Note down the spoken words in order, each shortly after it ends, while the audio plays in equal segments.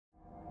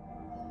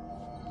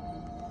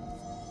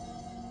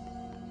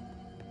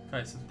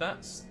Okay, so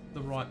that's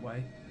the right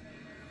way.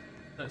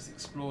 Let's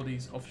explore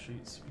these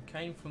offshoots. We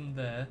came from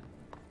there.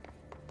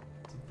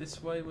 So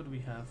this way, what do we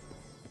have?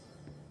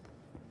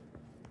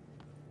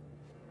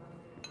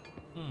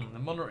 They're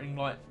monitoring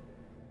like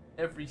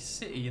every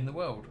city in the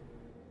world.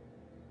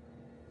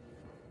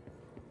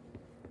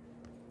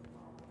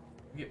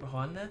 Get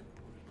behind there?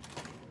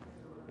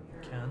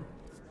 Can.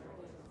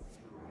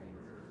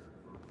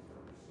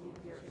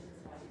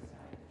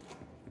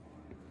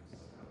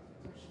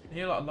 I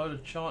hear like a load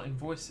of chanting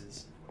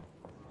voices.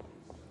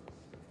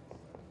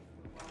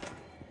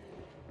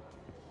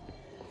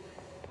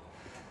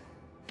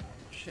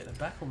 Shit, they're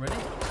back already?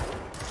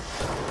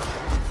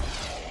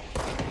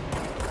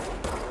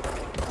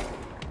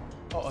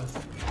 Uh-oh.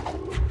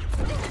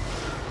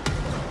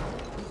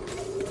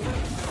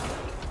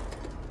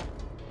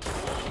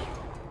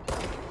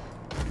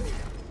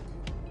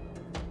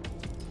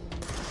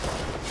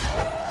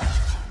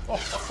 Oh, I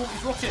thought he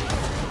was rocket.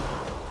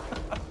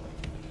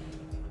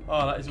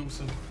 Oh, that is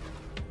awesome.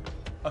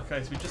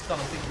 Okay, so we've just done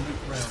a big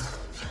loop around.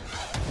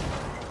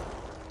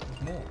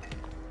 There's more.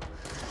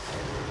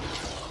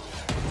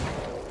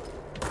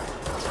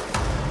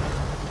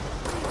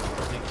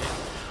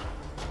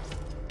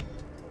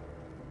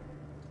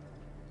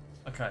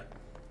 Okay.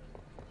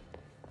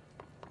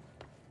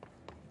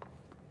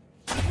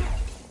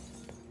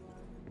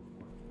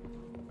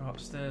 Go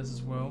upstairs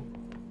as well.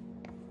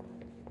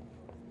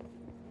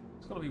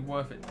 It's got to be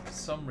worth it for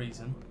some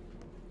reason.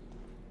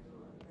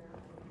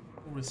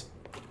 All this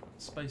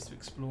space to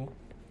explore.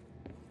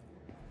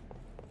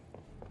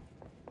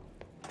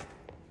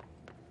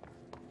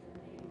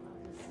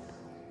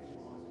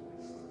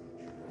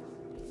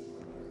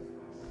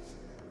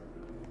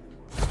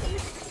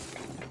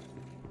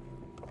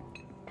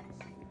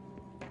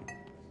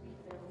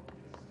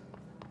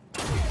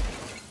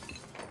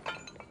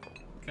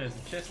 Okay, there's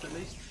a chest at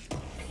least.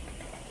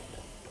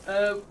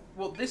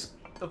 Well,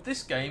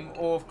 this game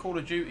or of Call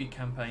of Duty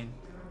campaign?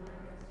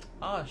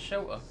 Ah,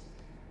 shelter.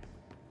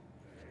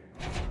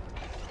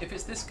 If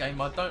it's this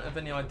game, I don't have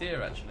any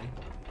idea actually.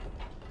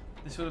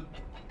 This would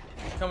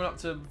have coming up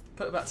to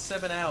put about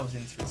 7 hours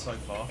into it so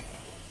far.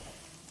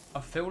 I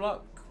feel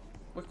like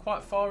we're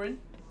quite far in,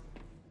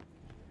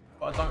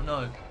 but I don't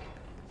know.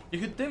 You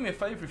could do me a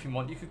favour if you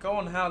want. You could go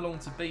on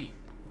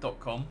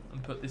howlongtobeat.com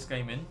and put this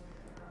game in.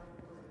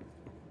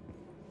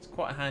 It's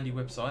quite a handy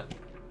website.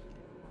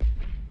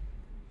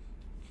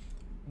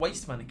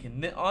 Waste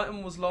mannequin. The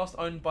item was last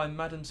owned by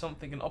Madame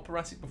Something, an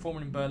operatic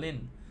performer in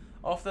Berlin.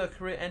 After her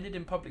career ended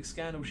in public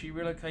scandal, she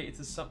relocated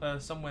to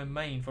somewhere in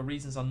Maine for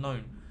reasons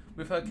unknown.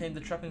 With her came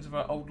the trappings of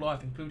her old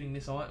life, including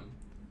this item.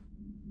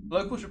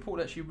 Locals report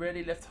that she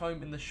rarely left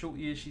home in the short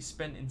years she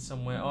spent in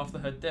somewhere. After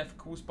her death,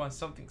 caused by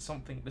something,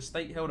 the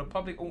state held a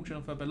public auction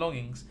of her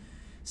belongings,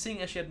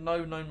 seeing as she had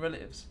no known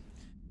relatives.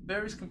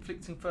 Various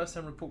conflicting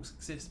first-hand reports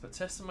exist, but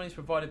testimonies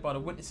provided by the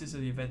witnesses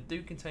of the event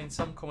do contain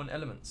some common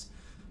elements.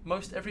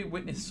 Most every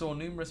witness saw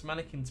numerous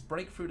mannequins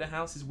break through the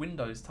house's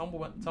windows,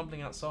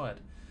 tumbling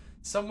outside.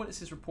 Some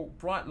witnesses report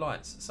bright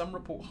lights, some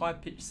report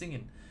high-pitched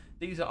singing.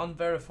 These are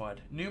unverified.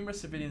 Numerous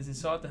civilians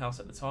inside the house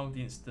at the time of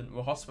the incident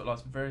were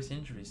hospitalised with various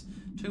injuries.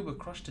 2 were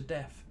crushed to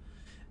death.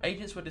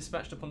 Agents were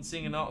dispatched upon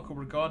seeing an article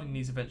regarding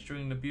these events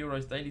during the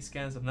Bureau's daily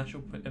scans of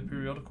national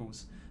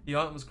periodicals. The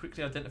item was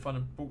quickly identified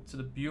and brought to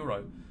the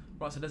Bureau.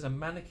 Right, so there's a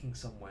mannequin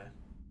somewhere.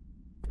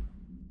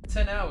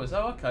 10 hours,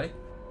 oh okay.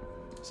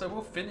 So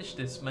we'll finish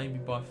this maybe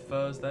by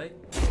Thursday.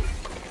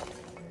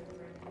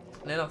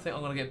 And then I think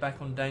I'm going to get back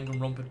on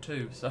Danganronpa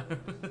 2, so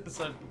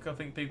I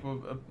think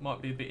people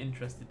might be a bit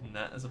interested in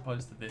that as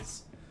opposed to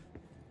this.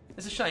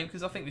 It's a shame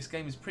because I think this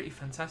game is pretty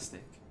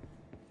fantastic.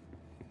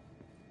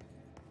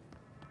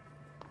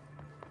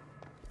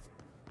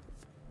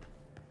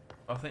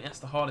 I think that's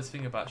the hardest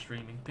thing about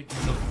streaming, picking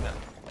something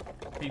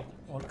that people...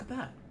 Oh, look at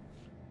that.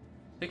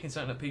 Picking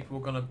something that people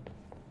are going to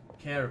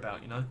care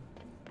about, you know?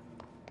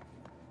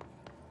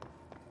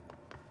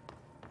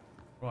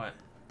 Right.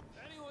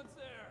 Anyone's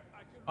there? I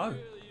could Oh.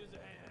 really use a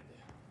hand.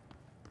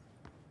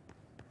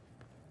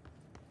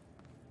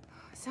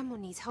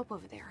 Someone needs help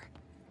over there.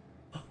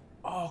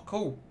 Oh,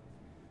 cool.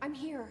 I'm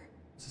here.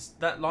 So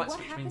that light What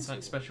switch happened means to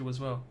something you? special as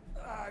well.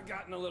 I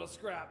got in a little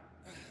scrap.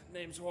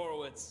 Name's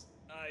Horowitz.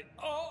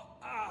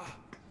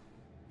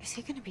 Is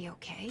he gonna be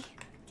okay?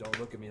 Don't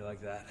look at me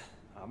like that.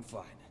 I'm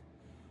fine.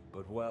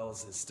 But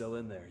Wells is still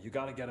in there. You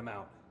gotta get him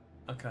out.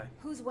 Okay.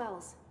 Who's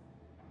Wells?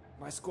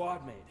 My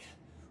squad mate.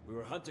 We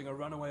were hunting a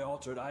runaway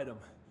altered item.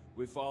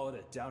 We followed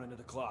it down into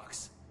the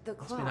clocks. The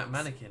Must clocks. be that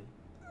mannequin.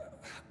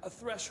 A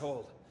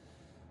threshold.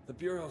 The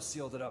Bureau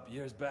sealed it up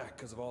years back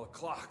because of all the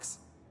clocks.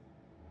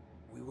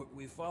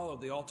 We followed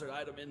the altered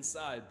item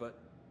inside, but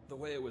the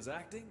way it was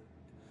acting,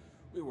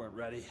 we weren't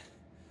ready.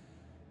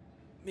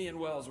 Me and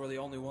Wells were the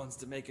only ones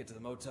to make it to the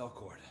motel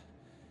court.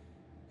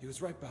 He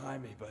was right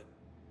behind me, but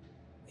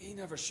he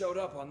never showed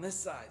up on this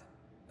side.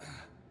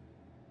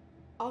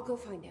 I'll go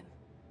find him.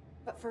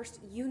 But first,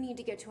 you need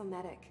to get to a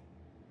medic.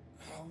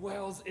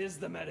 Wells is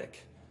the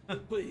medic.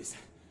 Please,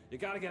 you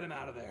gotta get him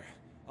out of there.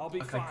 I'll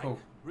be Okay, fine. cool.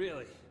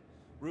 Really.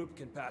 Roop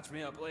can patch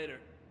me up later.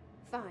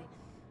 Fine.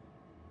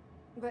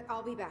 But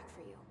I'll be back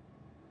for you.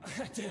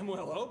 I damn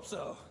well hope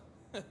so.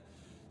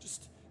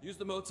 Just use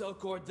the motel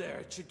cord there.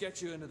 It should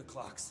get you into the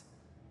clocks.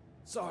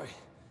 Sorry,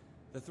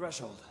 the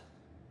threshold.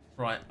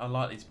 Right, I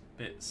like these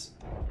bits.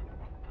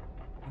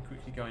 I'll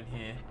quickly go in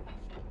here.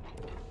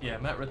 Yeah,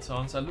 Matt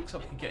return. So it looks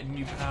like we can get a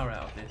new power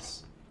out of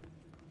this.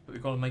 But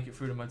we've got to make it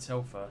through the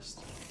motel first.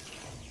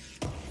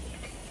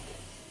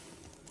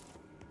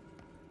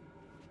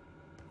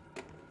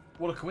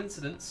 What a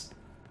coincidence.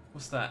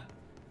 What's that?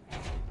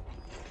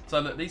 So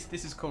look,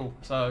 this is cool.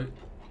 So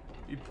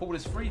you pull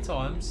this 3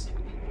 times.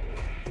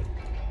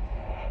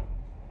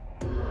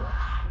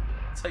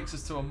 Takes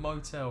us to a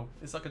motel.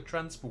 It's like a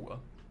transporter.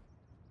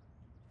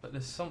 But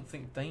there's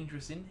something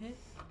dangerous in here.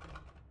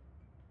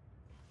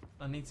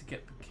 I need to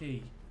get the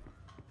key.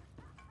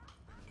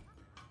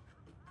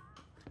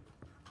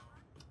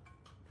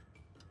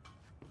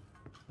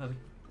 No,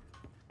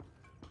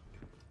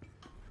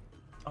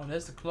 oh,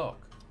 there's the clock.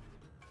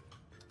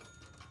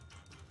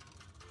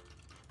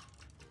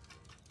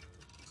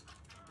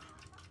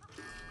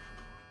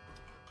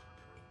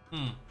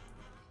 Hmm.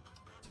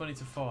 20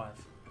 to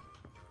 5.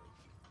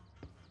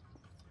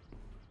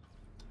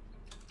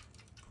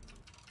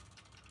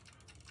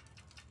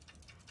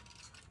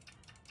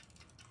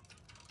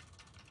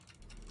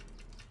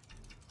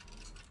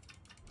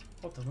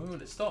 What the? When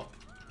will it stop?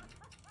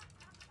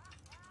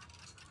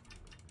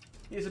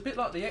 Yeah, it's a bit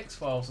like the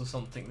X-Files or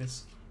something.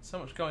 There's so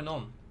much going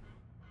on.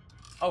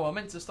 Oh, I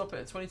meant to stop it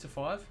at 20 to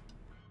 5.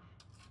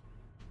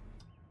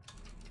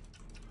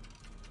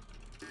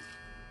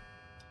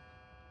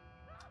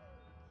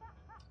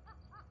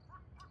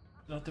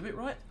 Did I do it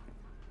right?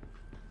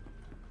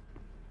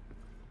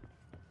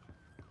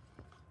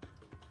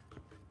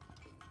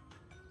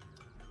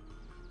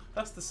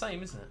 That's the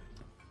same, isn't it?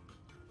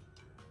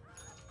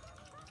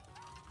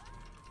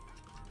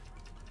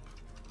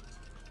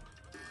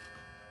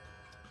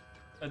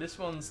 Oh, this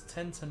one's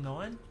 10 to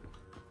 9.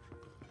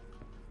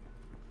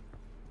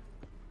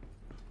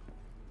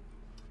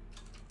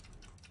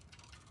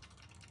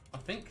 I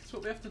think it's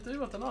what we have to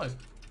do. I don't know.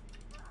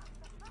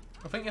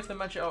 I think you have to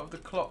match it out with the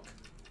clock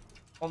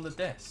on the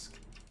desk.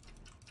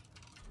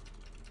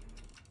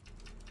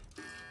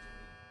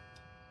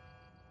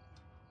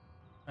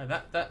 Oh,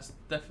 that's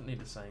definitely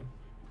the same.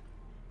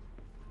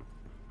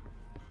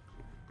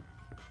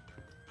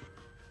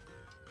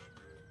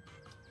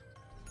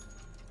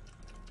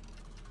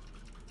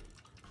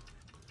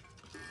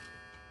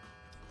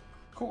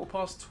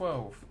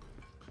 £12:15.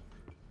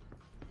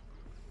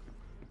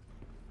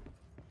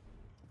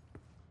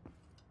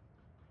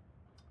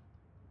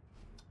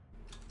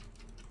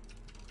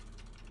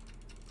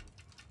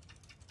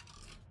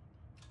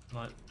 No.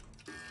 Okay,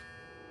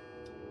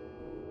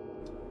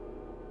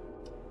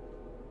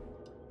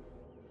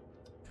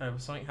 well,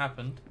 something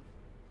happened.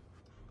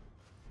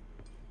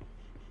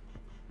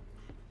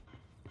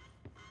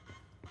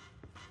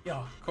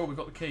 Yeah, cool, we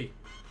got the key.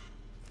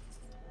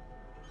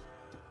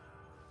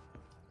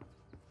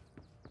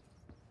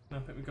 Now I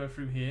think we go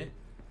through here.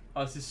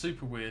 Oh, this is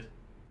super weird.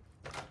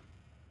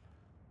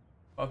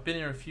 I've been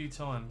here a few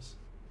times.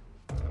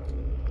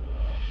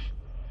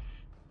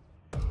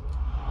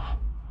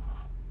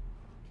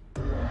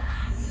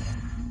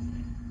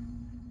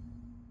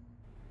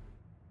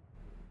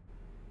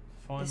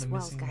 Find This the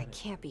Wells missing guy medic.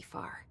 can't be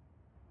far.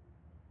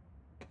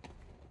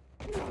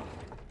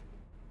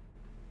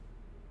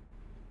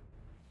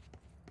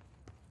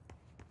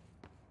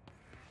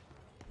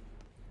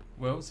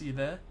 Wells, are you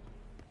there?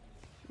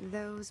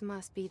 Those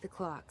must be the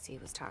clocks he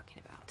was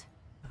talking about.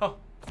 Oh.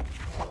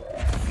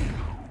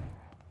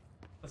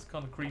 That's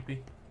kind of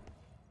creepy.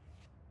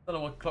 I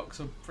don't know why clocks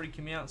are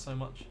freaking me out so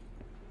much.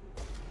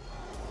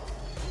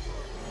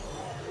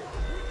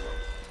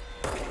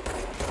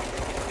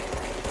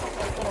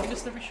 Oh, I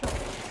missed every shot.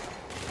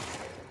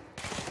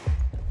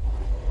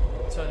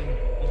 Turning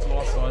onto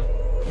our side.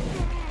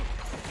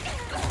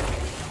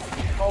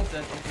 Oh, I'm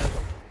dead, I'm dead.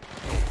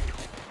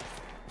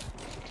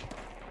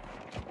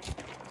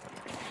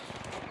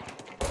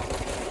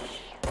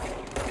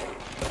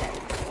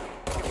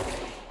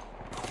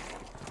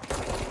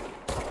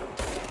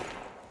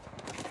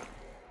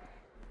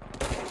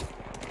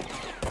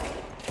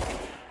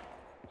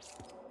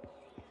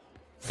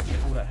 Get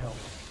all that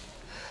health.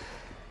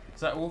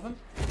 Is that all of them?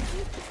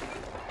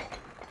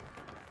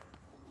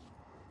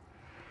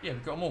 Yeah,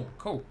 we've got them all.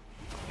 Cool.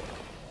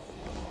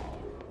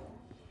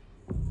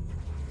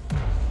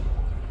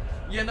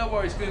 Yeah, no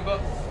worries,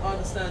 Goomba. I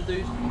understand,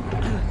 dude.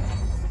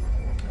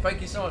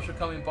 Thank you so much for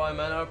coming by,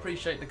 man. I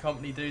appreciate the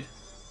company, dude.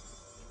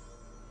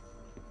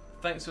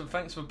 Thanks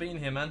for being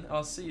here, man.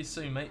 I'll see you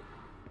soon, mate.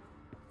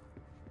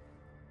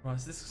 Right,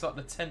 so this looks like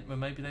the tent where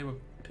maybe they were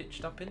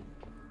pitched up in.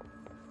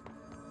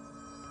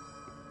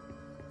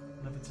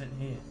 Another tent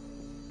here.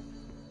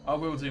 I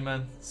will do,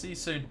 man. See you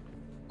soon.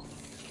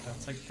 I'll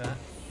take that.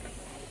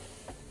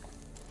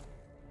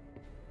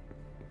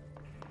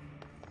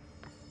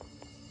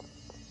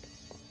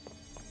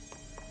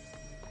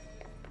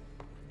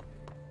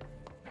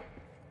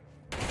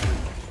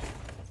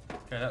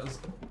 Okay, that was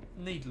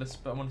needless,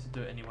 but I wanted to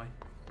do it anyway.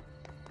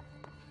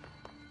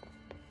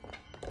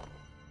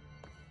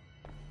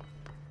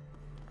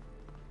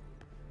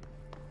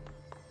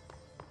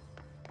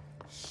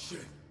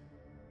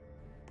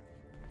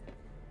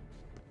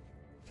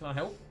 Can I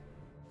help?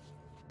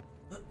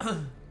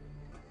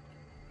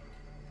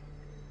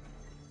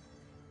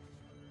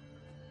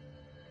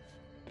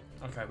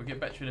 Okay, we'll get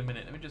back to you in a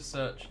minute. Let me just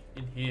search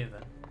in here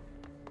then.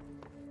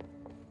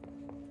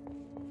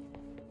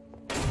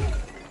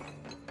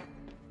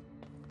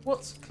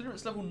 What's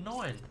clearance level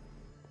 9?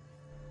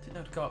 Didn't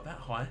have to go up that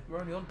high. We're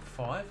only on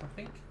 5, I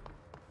think.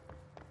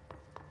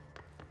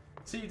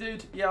 See you,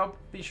 dude. Yeah, I'll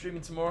be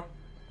streaming tomorrow.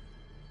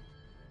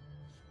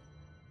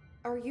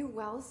 Are you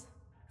Wells?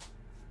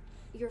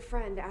 Your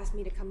friend asked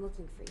me to come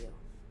looking for you.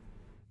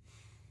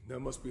 That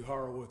must be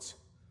Horowitz.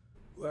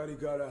 Glad he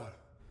got out.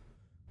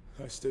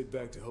 I stayed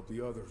back to help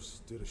the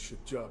others. Did a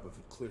shit job of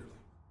it, clearly.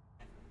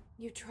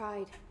 You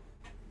tried.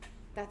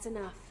 That's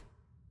enough.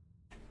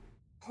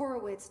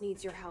 Horowitz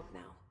needs your help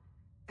now.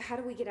 How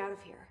do we get out of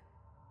here?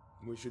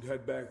 We should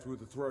head back through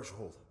the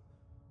threshold.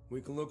 We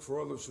can look for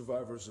other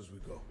survivors as we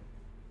go.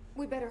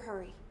 We better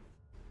hurry.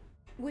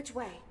 Which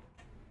way?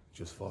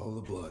 Just follow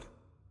the blood.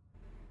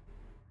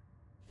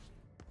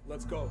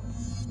 Let's go.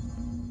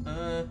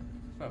 Yeah,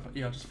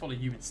 I'll just follow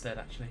you instead,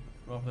 actually,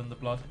 rather than the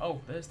blood.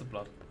 Oh, there's the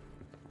blood.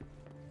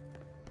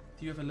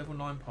 Do you have a level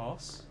 9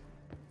 pass?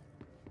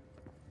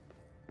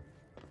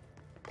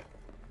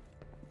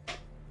 I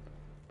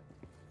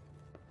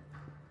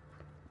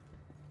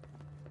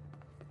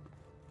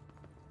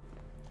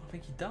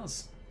think he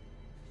does.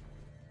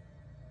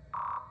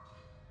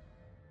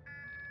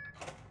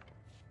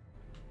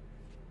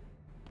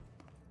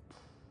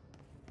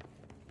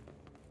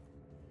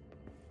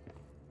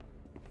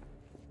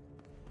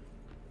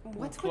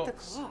 What's with the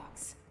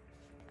clocks?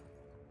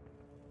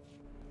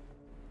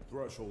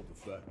 Threshold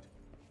effect.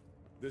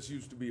 This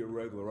used to be a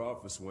regular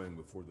office wing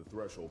before the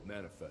threshold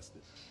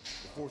manifested.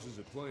 The forces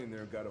at play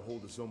there got a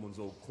hold of someone's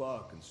old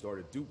clock and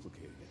started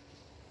duplicating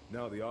it.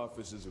 Now the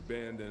office is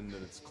abandoned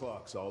and its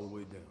clock's all the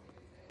way down.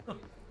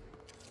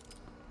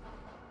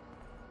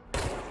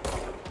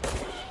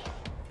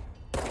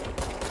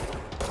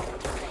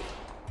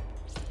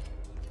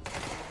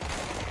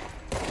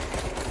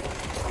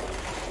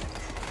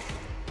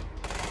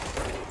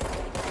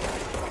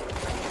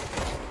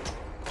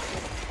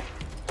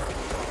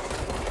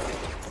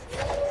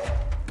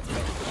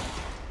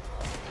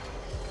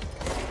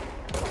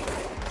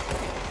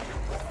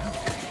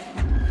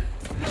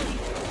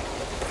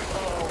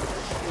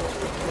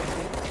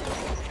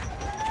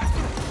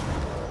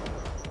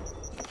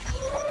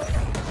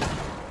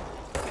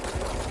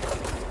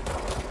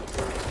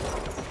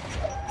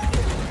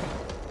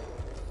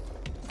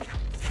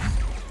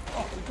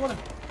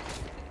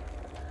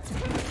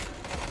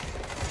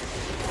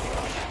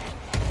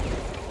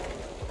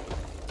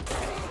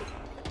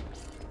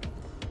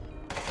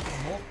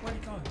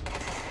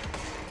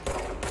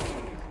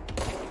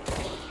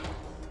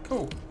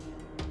 Cool.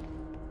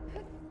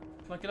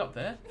 Can I get up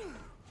there?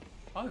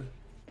 Oh.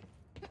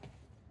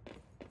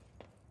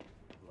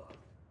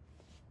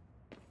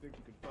 Think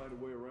you can find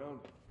a way around?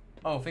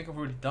 Oh, I think I've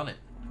already done it.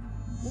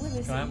 Let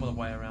me see. I am on the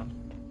way around.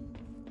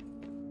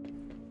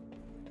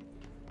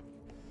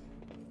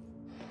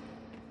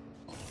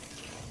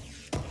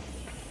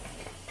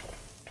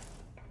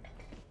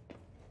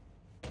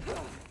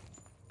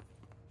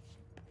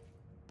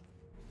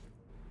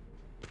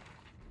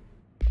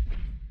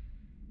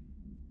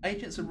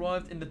 Agents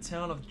arrived in the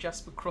town of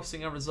Jasper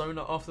Crossing,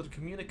 Arizona after the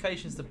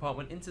communications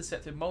department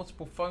intercepted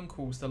multiple phone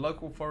calls to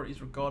local authorities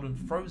regarding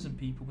frozen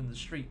people in the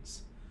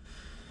streets.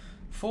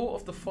 4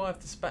 of the 5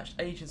 dispatched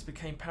agents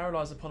became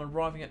paralyzed upon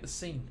arriving at the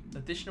scene.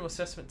 Additional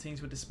assessment teams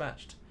were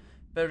dispatched.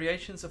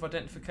 Variations of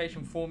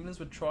identification formulas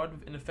were tried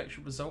with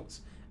ineffectual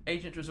results.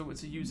 Agents resorted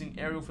to using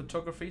aerial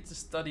photography to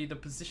study the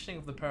positioning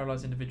of the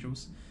paralyzed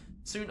individuals.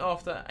 Soon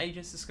after,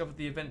 agents discovered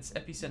the event's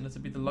epicenter to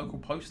be the local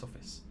post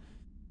office.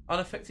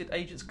 Unaffected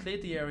agents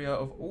cleared the area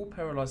of all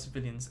paralyzed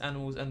civilians,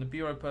 animals, and the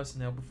Bureau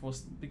personnel before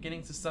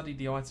beginning to study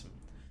the item.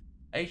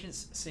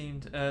 Agents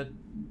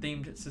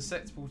deemed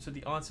susceptible to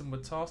the item were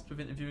tasked with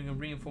interviewing and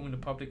reinforming the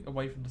public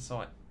away from the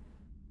site.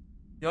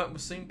 The item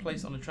was soon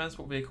placed on a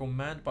transport vehicle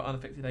manned by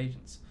unaffected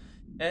agents.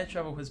 Air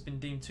travel has been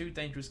deemed too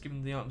dangerous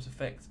given the item's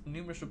effect.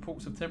 Numerous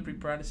reports of temporary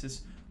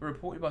paralysis were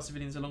reported by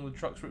civilians along the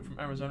truck's route from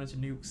Arizona to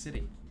New York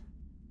City.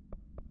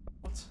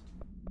 What?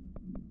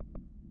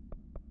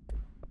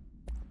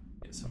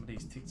 Get some of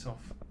these ticked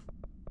off.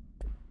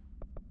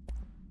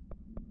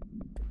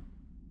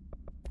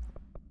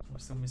 I'm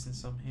still missing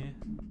some here.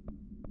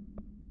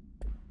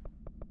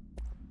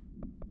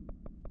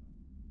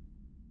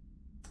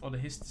 Oh, the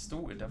his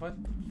distorted. Have I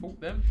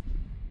fought them?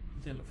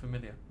 Didn't look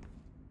familiar.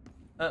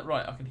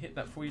 Right, I can hit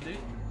that for you, dude.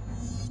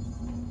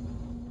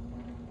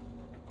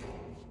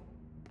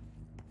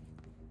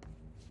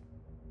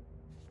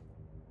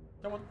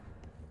 Come on.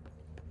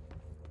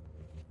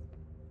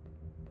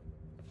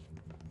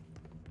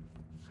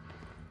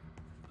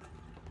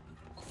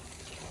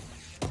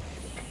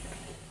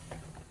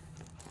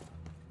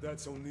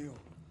 That's O'Neill.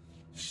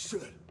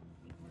 Shit.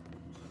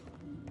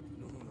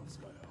 No one else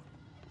got out.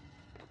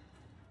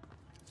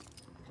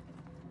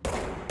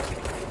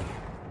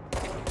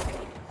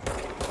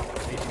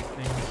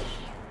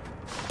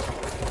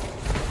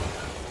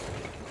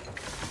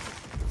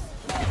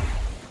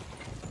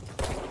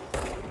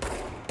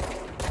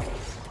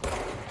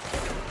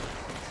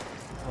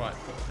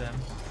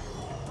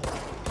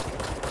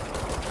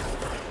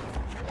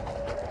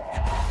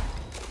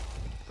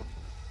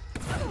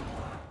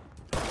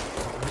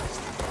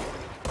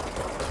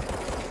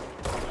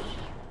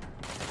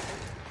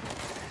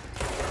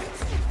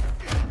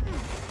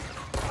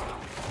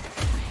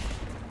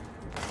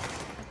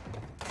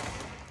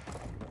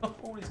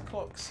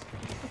 clocks.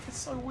 Look, it's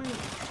so weird.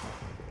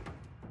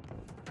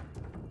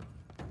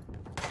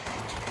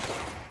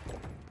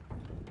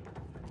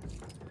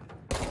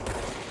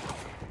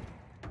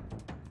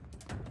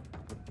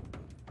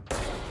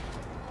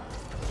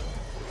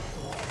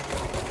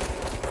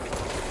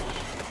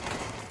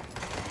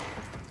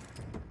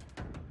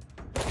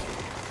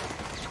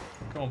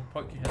 Come on,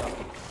 poke your head up.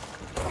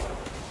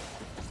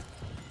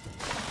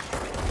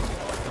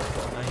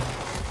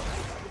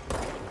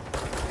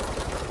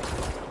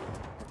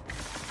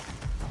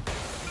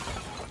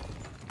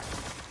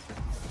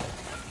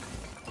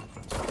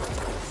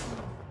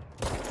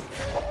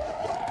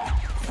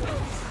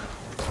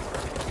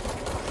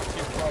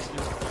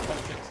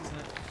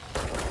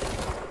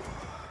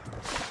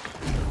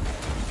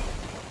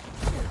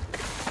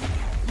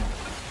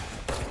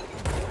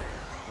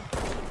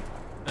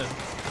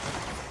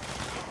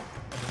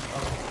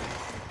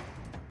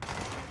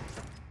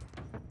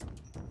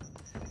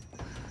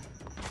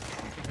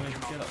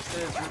 Get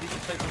upstairs, ready to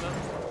take them out.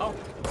 Oh,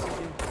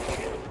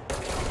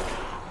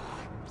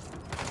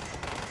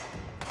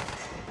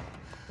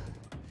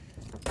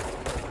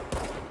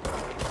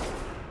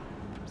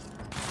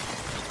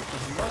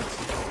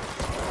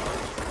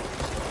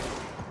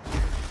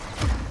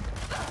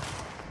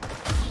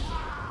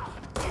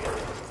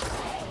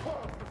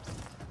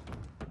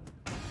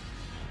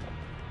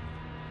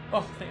 oh,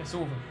 I think it's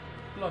all of them.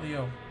 Bloody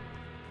hell.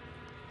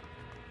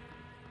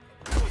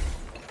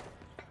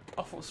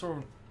 I thought I saw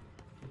a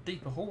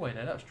deeper hallway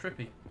there, that was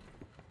trippy.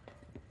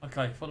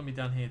 Okay, follow me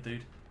down here,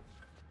 dude.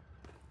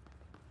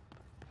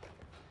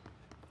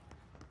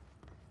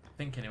 I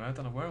think anyway, I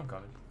don't know where I'm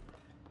going.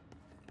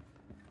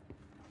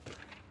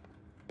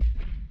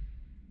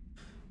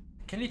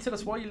 Can you tell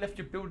us why you left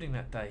your building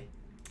that day?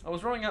 I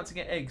was running out to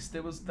get eggs.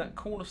 There was that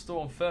corner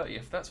store on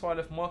 30th. That's why I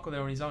left Michael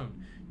there on his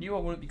own. Knew I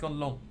wouldn't be gone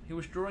long. He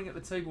was drawing at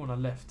the table when I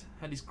left.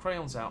 Had his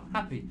crayons out.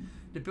 Happy.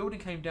 The building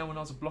came down when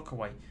I was a block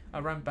away. I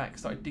ran back,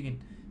 started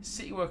digging.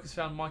 City workers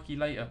found Mikey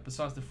later,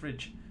 besides the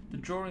fridge. The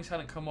drawings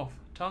hadn't come off.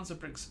 Tons of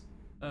bricks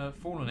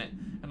fall on it,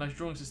 and those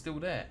drawings are still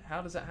there.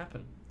 How does that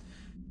happen?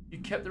 You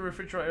kept the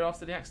refrigerator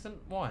after the accident?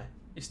 Why?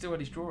 It still had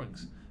his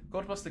drawings.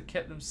 God must have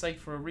kept them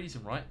safe for a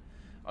reason, right?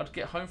 I'd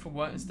get home from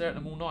work and stare at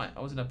them all night.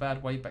 I was in a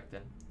bad way back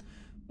then.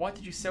 Why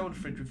did you sell the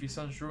fridge with your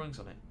son's drawings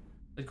on it?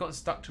 They'd gotten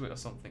stuck to it or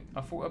something. I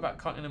thought about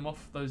cutting them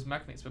off those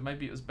magnets, but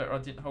maybe it was better I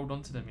didn't hold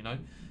on to them, you know?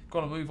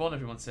 Gotta move on,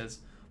 everyone says.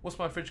 What's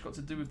my fridge got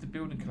to do with the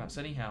building collapse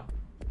anyhow?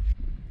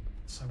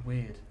 So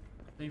weird.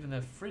 Even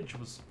their fridge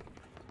was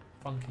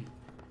funky.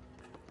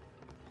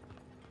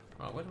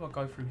 Right, where do I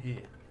go through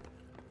here?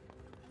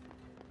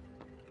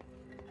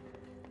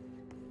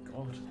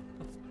 God.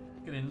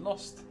 Getting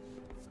lost.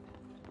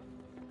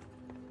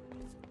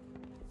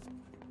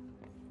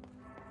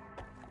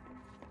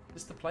 Is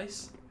this the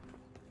place?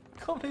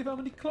 Can't believe how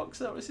many clocks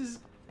there are. This is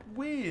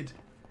weird.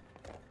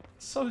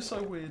 So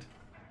weird.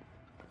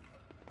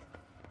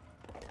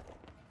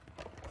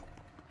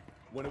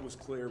 When it was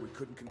clear we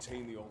couldn't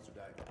contain the altered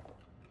item,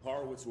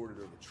 Horowitz ordered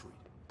a retreat.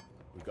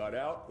 We got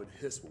out, but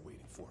Hiss were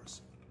waiting for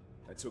us.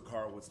 I took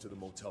Horowitz to the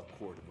motel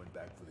court and went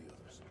back for the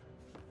others.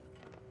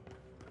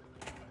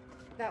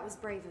 That was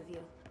brave of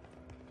you.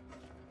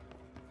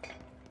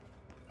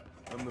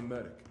 I'm the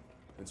medic.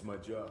 It's my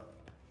job.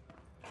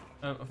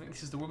 I think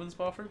this is the women's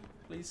bathroom.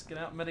 Please get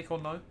out, medic or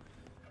no. I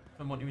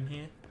don't want you in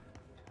here.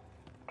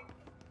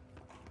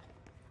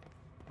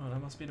 Oh,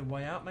 that must be the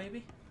way out,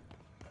 maybe?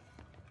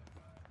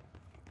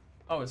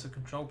 Oh, it's a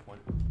control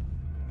point.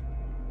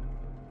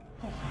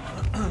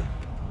 Oh.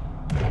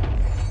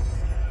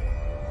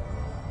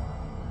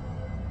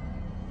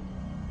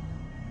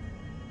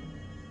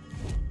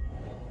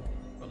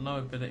 Got no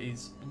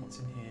abilities. What's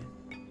in here?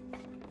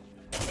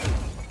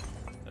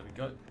 There we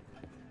go.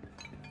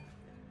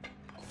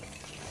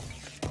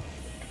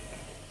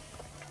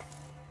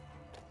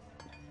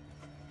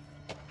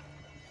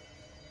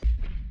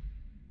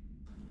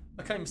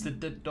 Okay, Mr.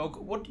 Dead Dog,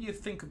 what do you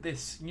think of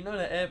this? You know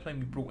that airplane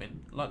we brought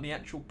in? Like the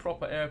actual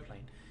proper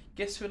airplane.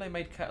 Guess who they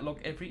made catalogue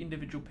every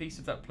individual piece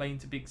of that plane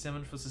to be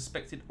examined for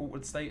suspected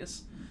altered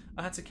status?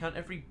 I had to count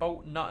every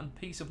bolt, nut and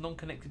piece of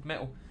non-connected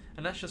metal,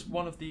 and that's just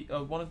one of the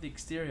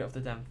exterior of the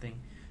damn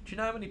thing. Do you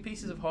know how many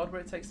pieces of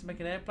hardware it takes to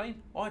make an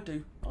airplane? I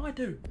do. I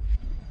do.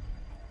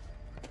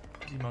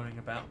 What's he moaning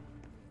about?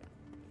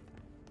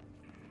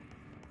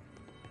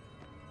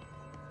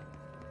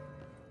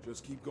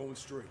 Just keep going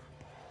straight.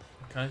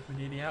 Okay, we're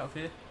nearly out of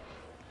here.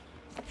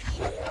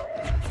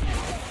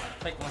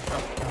 Take my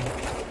truck.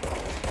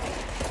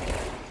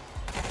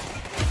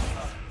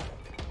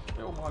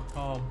 Feel my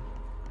palm.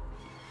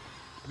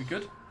 We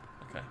good?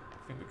 Okay,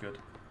 I think we're good.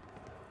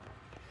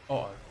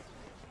 Uh-oh.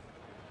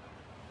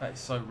 That is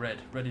so red.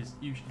 Red is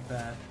usually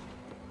bad.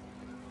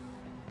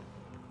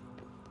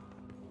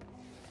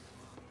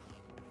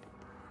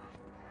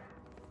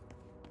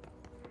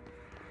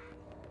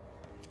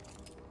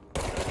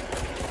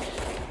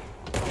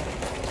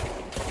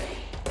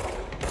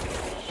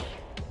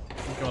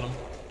 Got him.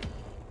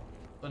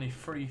 Only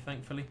 3,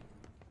 thankfully.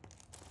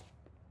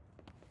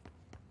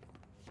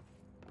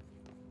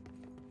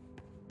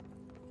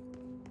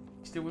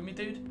 Still with me,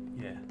 dude?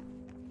 Yeah.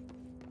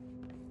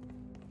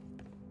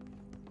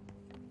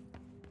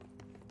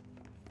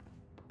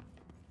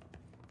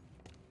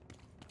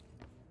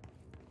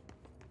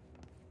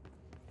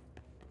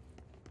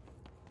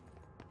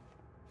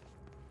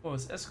 Well,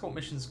 as escort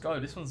missions go,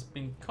 this one's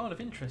been kind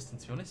of interesting,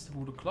 to be honest, of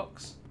all the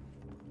clocks.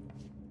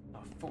 I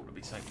thought there'd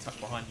be something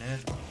tucked behind there.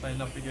 I play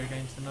enough video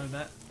games to know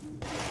that.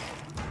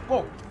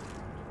 Whoa!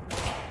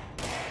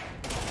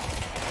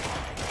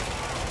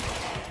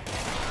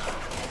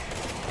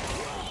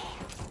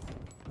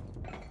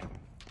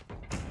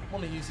 I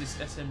want to use this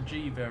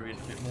SMG variant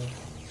a bit more.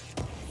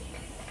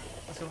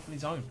 Let's go off on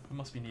his own. We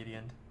must be near the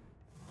end.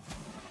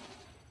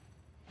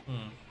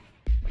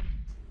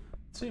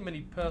 Too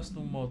many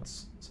personal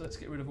mods, so let's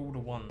get rid of all the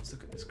ones.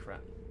 Look at this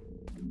crap.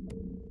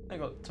 I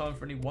ain't got time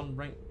for any one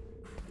rank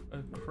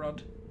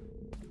crud.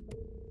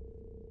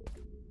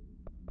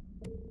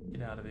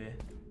 Get out of here.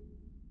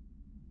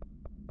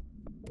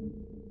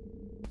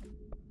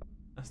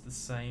 That's the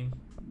same.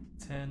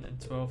 10 and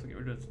 12 to get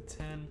rid of the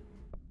 10.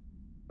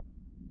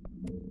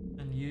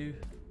 And you.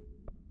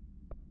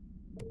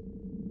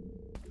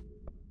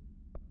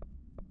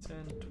 10,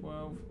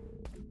 12.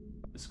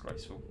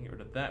 Disgraceful. Get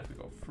rid of that. We've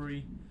got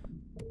 3.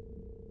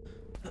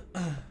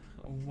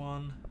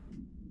 1.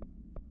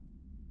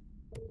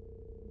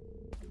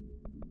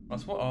 Right,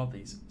 so what are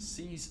these?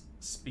 Seize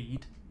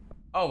speed.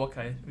 Oh,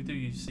 okay. We do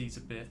use seize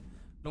a bit.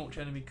 Launch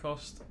enemy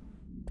cost.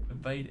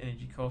 Evade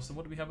energy cost. And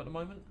what do we have at the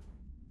moment?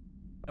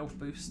 Health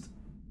boost.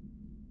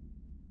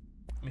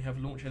 We have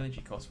launch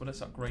energy cost. Well,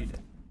 let's upgrade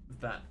it with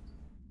that.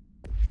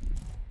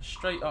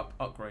 Straight up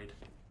upgrade.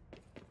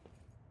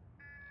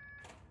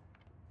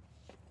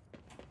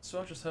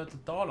 So I just heard the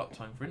dial-up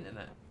time for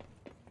internet.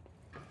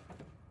 I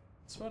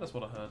swear that's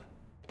what I heard.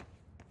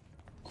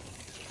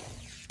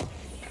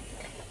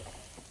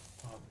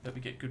 Oh, bet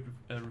we get good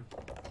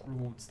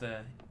rewards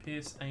there.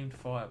 Pierce aimed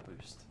fire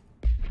boost.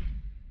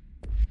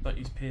 Don't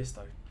use Pierce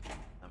though.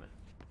 Damn it.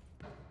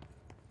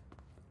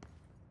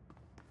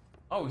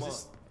 Oh, is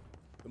this?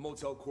 The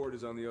motel court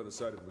is on the other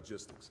side of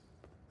logistics.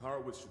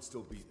 Horowitz should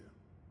still be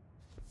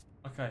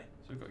there. Okay,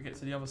 so we've got to get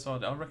to the other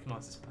side. I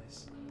recognise this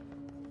place.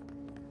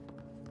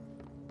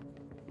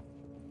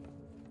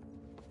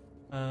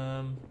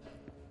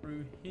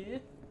 Through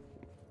here.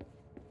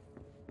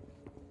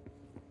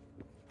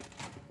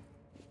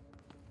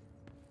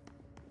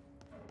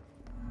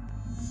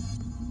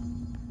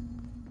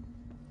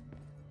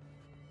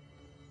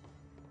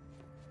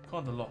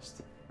 Kinda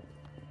lost.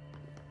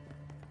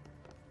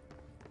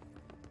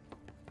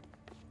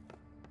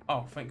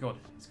 Oh, thank God,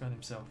 he's going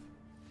himself.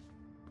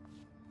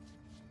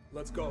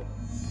 Let's go.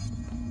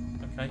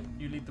 Okay,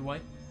 you lead the way.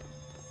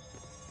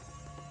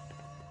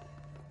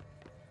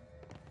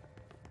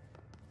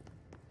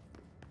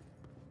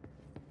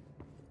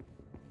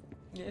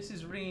 Yeah, this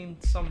is ringing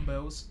some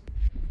bells.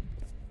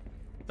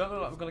 Don't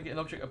look like we're going to get an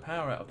object of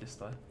power out of this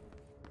though.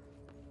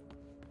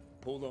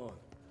 Hold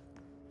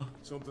on.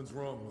 Something's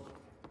wrong with it.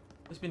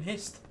 It's been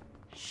hissed.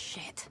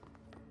 Shit.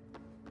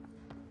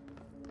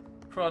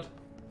 Crud.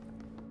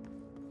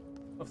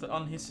 Have to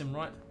unhiss him,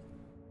 right?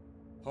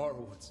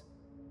 Horowitz.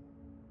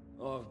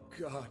 Oh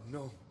God,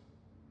 no.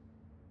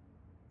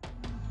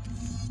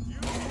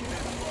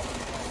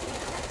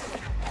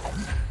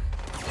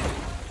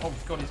 Oh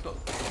God, he's got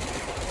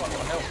quite a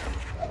lot of health.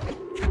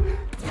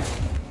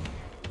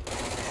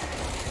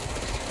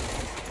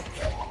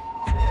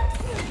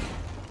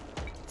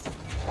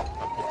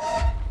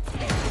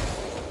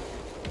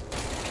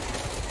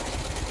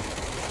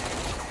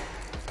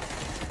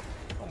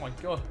 Oh my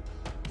God.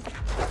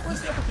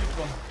 Where's the other dude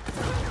gone?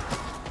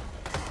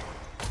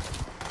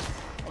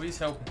 Oh, he's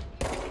helping.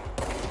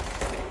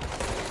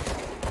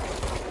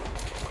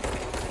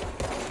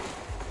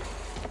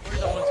 He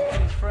don't want to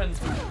kill his friend.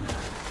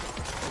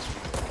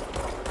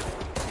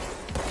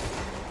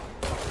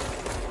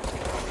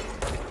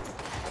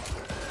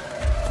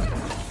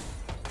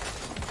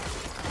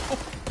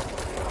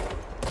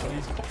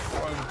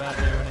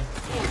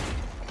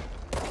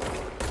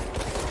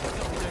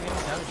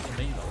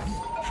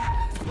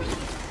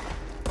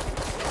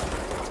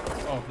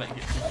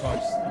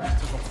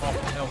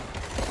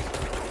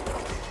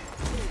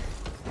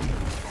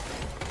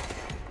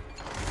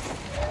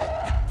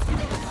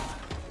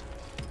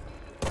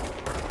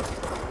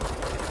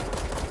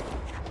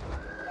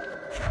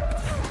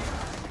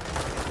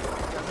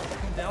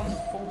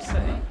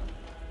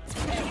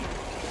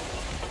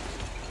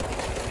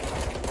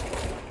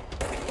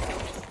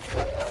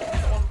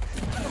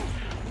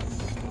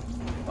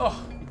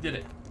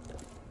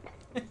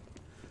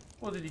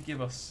 What did he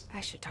give us? I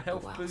should talk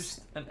Health to Wells.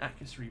 boost and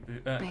accuracy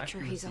boost. Make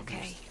sure he's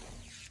okay.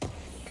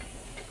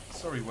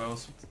 Sorry,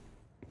 Wells.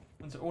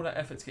 Went to all that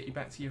effort to get you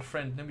back to your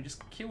friend, and then we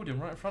just killed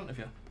him right in front of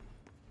you.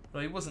 No,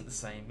 he wasn't the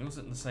same. He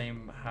wasn't the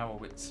same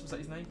Horowitz. Was that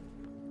his name?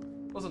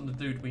 Wasn't the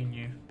dude we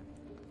knew.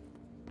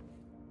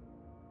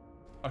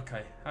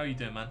 Okay, how you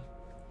doing, man?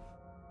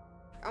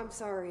 I'm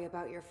sorry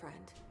about your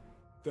friend.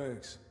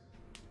 Thanks.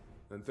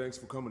 And thanks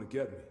for coming to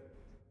get me.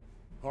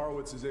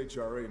 Horowitz's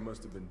HRA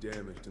must have been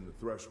damaged in the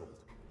threshold.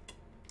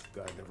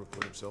 Guy never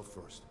put himself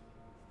first.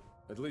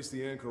 At least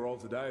the anchor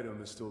altered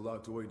item is still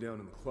locked away down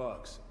in the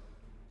clocks.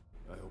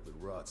 I hope it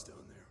rots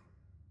down there.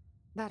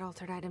 That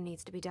altered item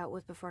needs to be dealt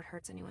with before it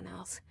hurts anyone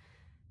else.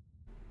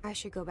 I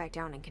should go back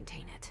down and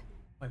contain it.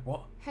 Wait,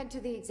 what? Head to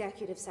the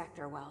executive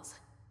sector, Wells.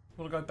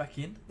 Want to go back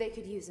in? They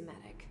could use a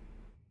medic.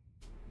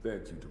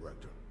 Thank you,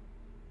 Director.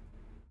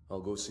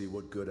 I'll go see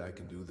what good I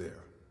can do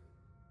there.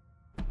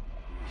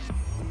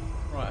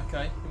 Right,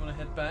 okay. You want to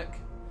head back?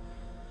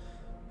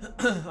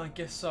 I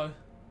guess so.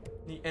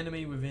 The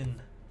enemy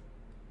within.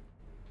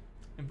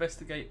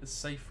 Investigate the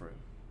safe room.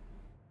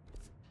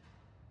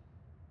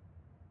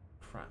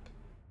 Crap.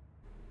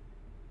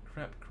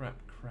 Crap, crap,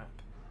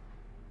 crap.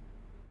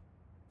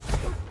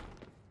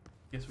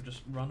 Guess we'll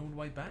just run all the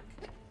way back.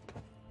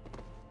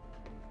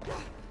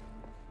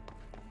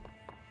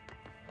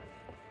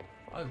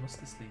 Oh, what's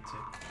this lead to?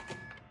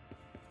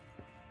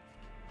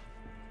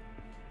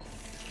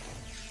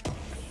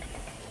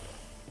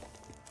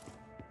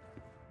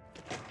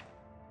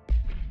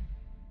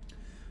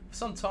 For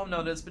some time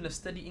now, there's been a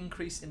steady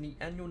increase in the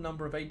annual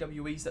number of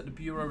AWEs that the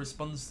Bureau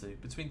responds to.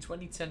 Between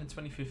 2010 and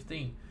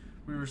 2015,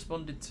 we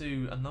responded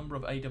to a number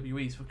of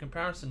AWEs. For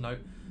comparison, note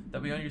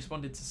that we only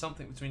responded to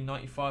something between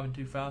 95 and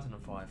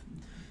 2005.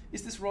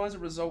 Is this rise a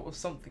result of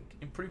something,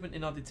 improvement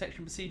in our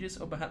detection procedures,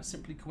 or perhaps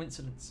simply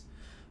coincidence?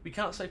 We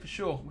can't say for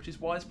sure, which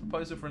is why this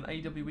proposal for an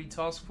AWE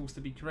task force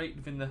to be created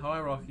within the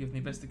hierarchy of the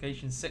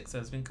investigation sector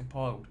has been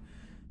compiled.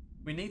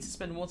 We need to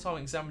spend more time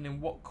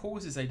examining what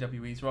causes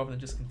AWEs rather than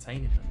just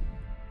containing them.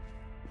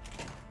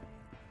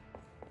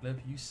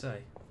 Whatever you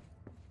say.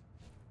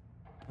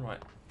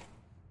 Right.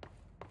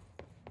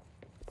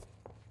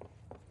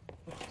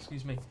 Oh,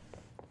 excuse me.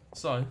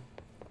 So,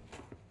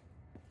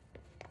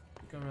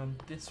 go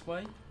around this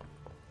way.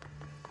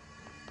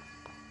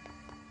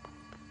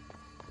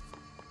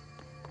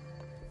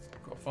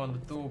 Got to find the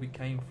door we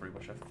came through,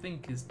 which I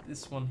think is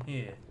this one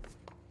here.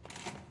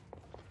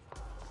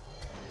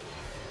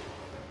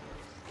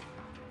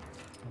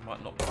 I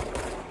might not.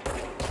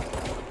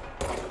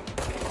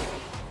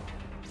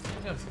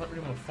 I don't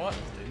really want to fight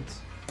these dudes.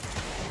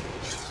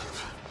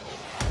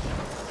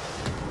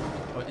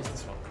 Oh, it is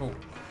this one. Cool.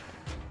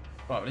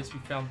 Right, at least we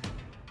found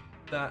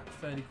that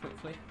fairly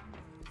quickly.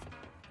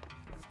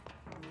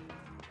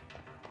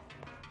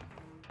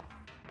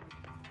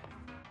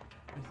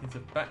 We need to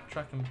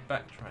backtrack and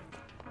backtrack.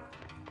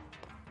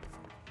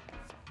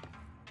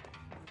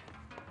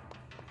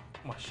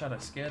 My shadow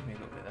scared me a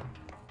little bit then.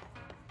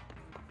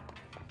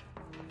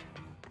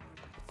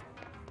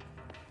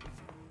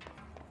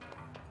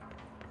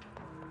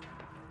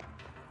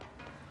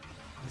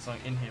 There's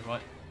something in here,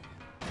 right?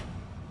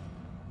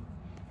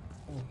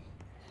 Oh.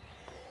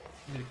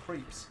 Give me the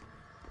creeps.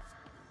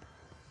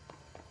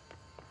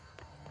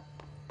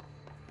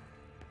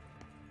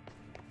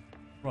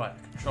 Right,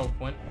 control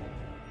point.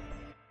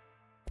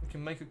 We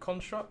can make a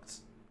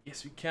construct.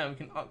 Yes, we can. We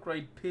can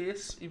upgrade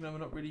Pierce, even though we're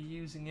not really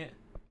using it.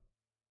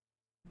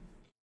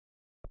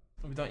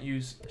 We don't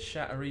use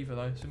Shatter either,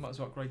 though, so we might as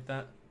well upgrade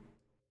that.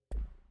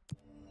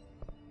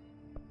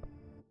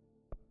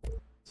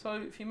 So,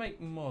 if you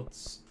make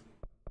mods,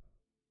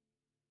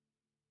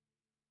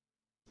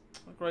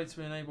 upgrade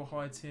to enable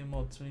higher tier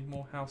mods. We need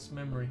more house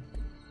memory.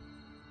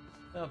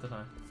 I don't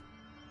know.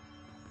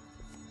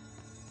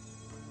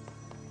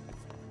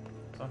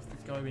 So I have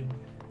to go in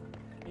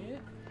here.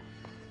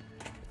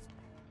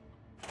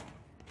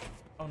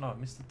 Oh no, I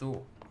missed the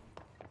door.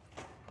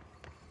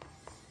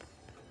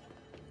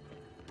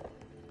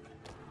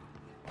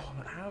 Oh,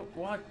 but how?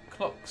 Why are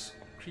clocks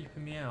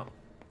creeping me out?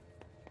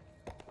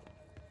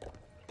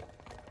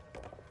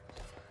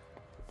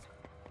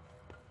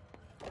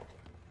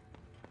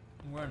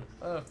 Where on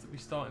earth did we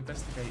start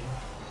investigating?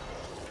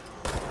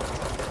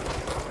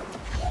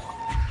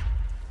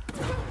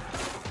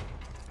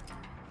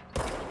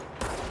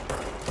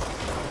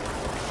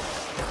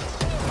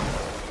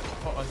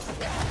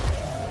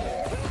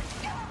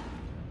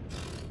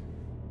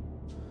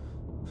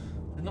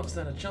 Did not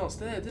stand a chance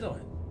there, did I?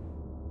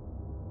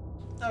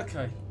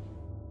 Okay.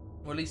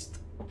 Well, at least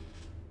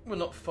we're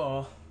not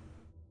far.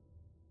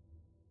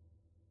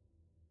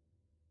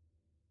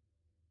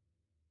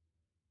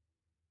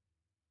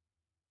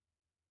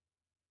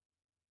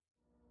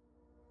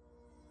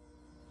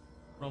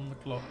 From the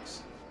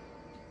clocks.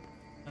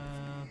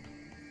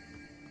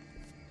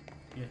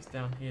 Yeah, it's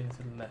down here and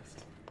to the left.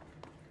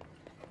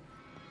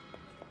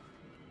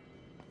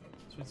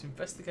 So we need to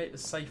investigate the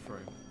safe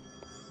room.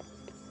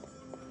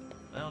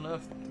 How on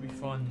earth do we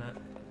find that?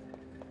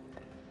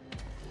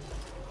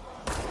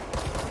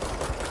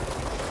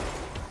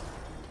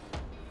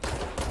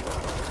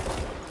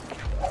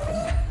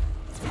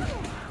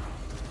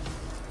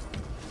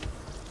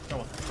 Come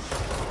on.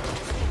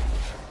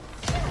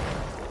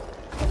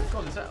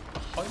 God, is that a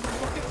homing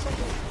rocket or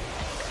something?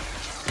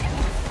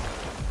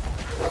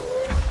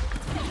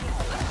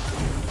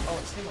 Oh,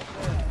 it's him up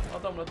there. I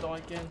don't want to die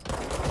again.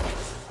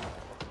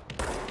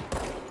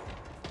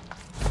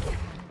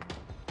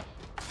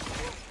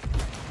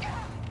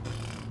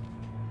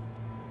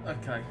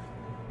 Okay.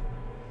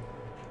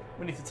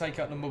 We need to take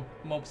out the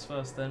mobs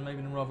first then,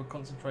 maybe rather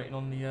concentrating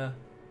on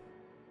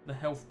the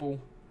health ball.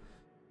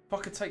 If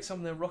I could take some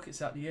of their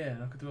rockets out the air,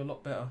 I could do a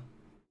lot better.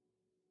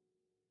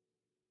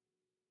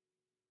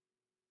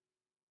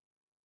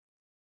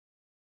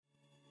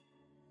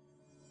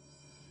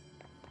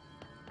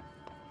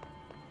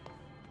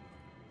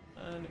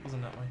 And it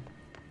wasn't that way.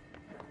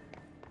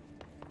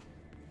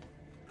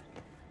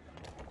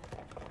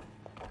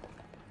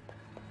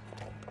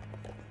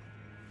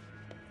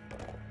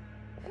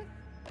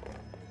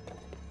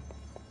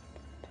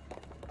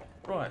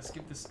 Right, let's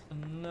give this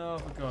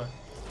another go.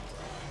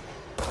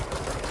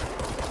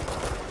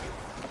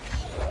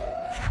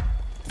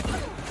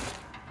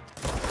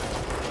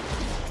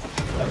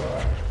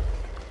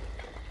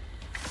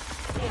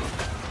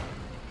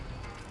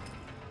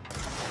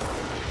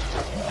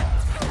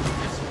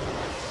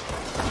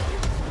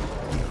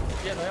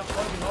 Yeah, they are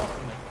fighting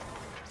after me.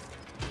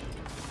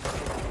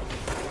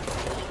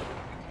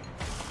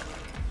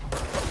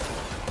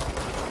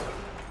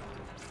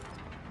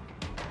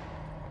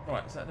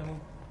 Right, is that them all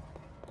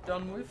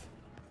done with?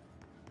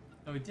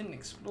 No, we didn't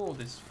explore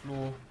this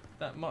floor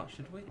that much,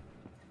 did we?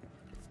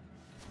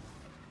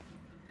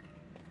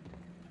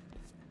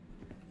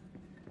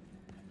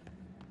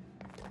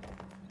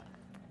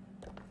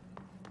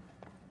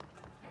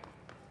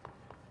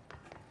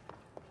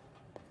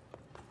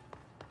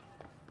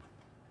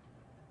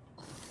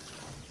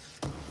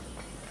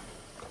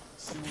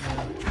 Still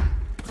there.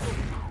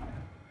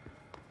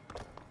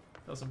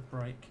 Doesn't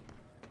break.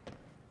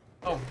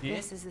 Oh, yeah.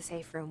 This is the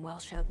safe room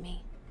Wells showed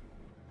me.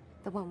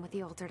 The one with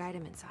the altered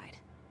item inside.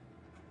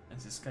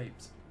 It's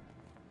escaped.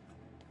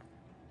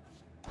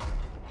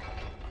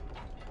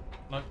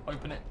 No,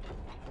 open it.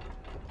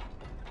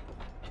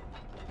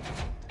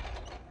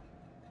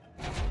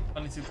 I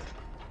need to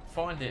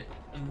find it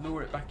and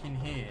lure it back in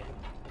here.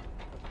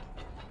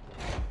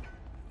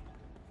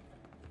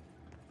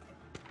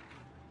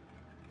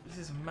 This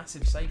is a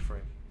massive safe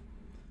room.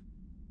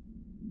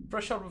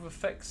 Threshold of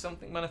effects,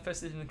 something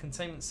manifested in the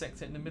containment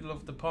sector in the middle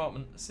of the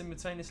department.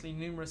 Simultaneously,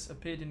 numerous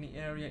appeared in the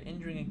area,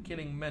 injuring and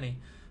killing many.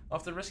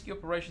 After rescue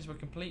operations were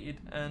completed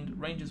and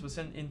rangers were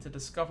sent in to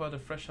discover the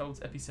threshold's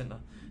epicenter,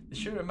 the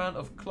sheer amount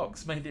of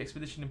clocks made the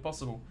expedition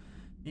impossible.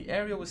 The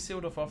area was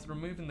sealed off after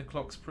removing the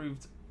clocks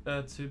proved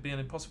to be an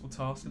impossible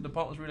task. The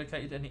department was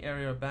relocated and the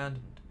area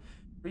abandoned.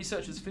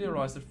 Researchers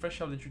theorized the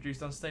threshold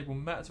introduced unstable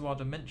matter to our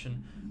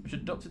dimension, which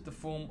adopted the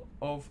form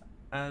of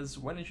as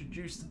when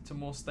introduced to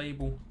more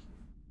stable.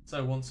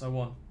 So on, so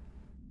on.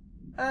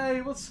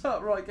 Hey, what's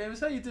up, right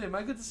gamers? How you doing,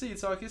 man? Good to see you,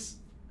 Tychus.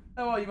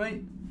 How are you,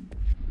 mate?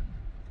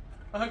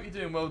 I hope you're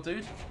doing well,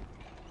 dude.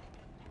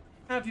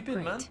 How have you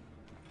been, man?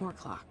 More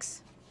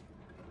clocks.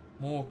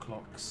 More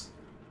clocks.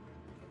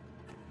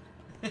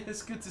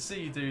 It's good to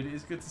see you, dude.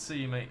 It's good to see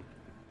you, mate.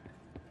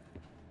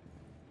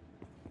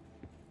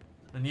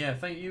 And yeah,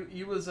 thank you.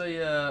 You was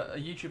a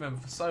YouTube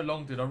member for so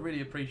long, dude. I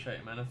really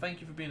appreciate it, man. And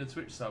thank you for being a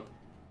Twitch sub.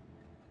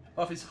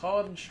 Life is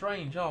hard and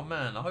strange. Oh,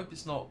 man. I hope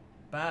it's not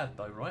bad,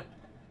 though, right?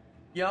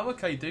 Yeah, I'm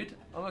okay, dude.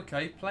 I'm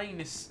okay. Playing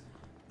this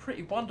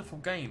pretty wonderful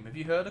game. Have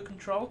you heard of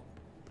Control?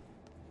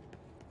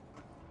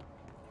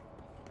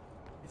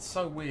 It's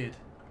so weird.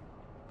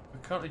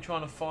 We're currently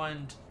trying to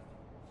find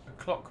a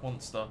clock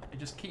monster. It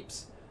just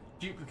keeps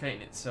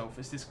duplicating itself.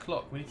 It's this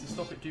clock. We need to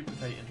stop it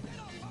duplicating.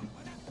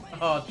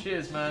 Oh,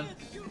 cheers, man.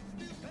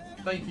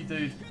 Thank you,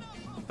 dude.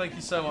 Thank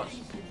you so much.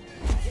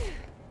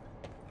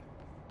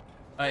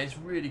 It's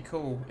really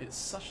cool. It's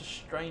such a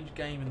strange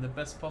game in the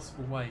best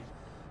possible way.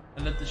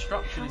 And the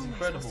destruction is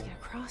incredible. How am I supposed to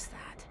get across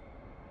that?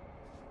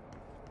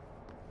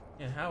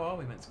 Yeah, how are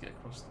we meant to get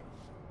across that?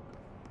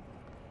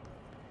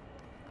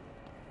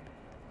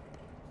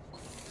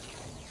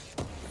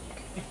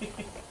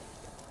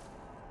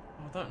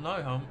 I don't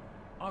know, hum.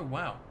 Oh,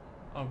 wow.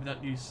 Oh, we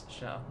don't use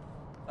shatter.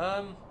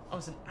 Oh,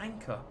 it's an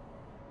anchor.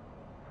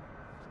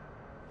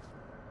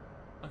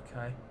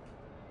 Okay.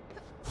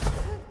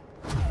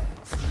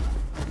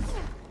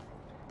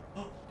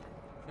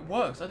 It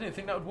works. I didn't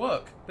think that would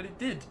work, but it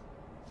did.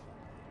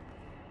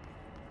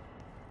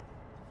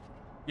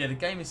 Yeah, the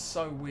game is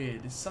so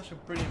weird. It's such a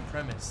brilliant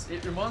premise.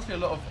 It reminds me a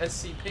lot of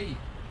SCP.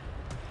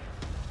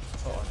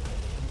 Oh,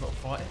 I've got to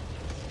fight it.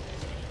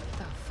 What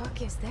the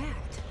fuck is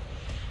that?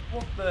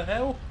 What the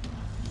hell?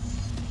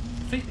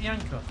 Defeat the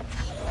anchor.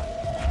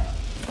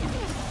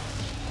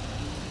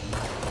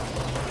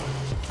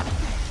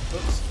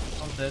 Oops,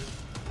 I'm dead.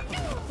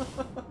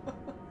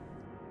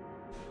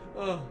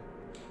 Oh.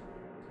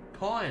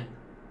 Pine.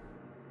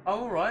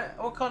 Oh, alright.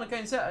 What kind of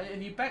game is that?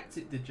 And you backed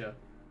it, did you?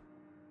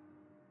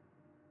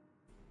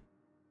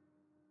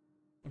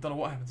 I don't know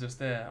what happened just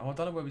there. Oh, I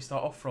don't know where we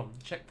start off from.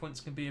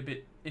 Checkpoints can be a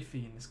bit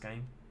iffy in this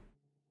game.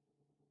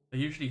 They're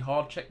usually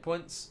hard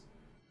checkpoints.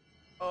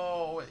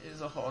 Oh, it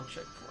is a hard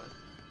checkpoint.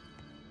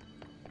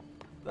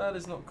 That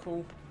is not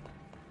cool.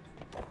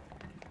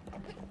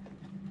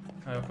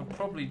 Okay, I could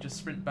probably just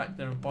sprint back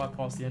there and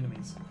bypass the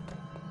enemies.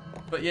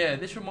 But yeah,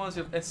 this reminds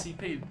me of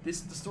SCP. The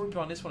story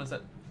behind this one is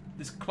that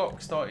this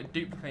clock started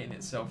duplicating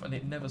itself and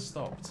it never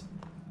stopped.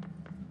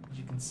 As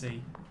you can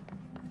see.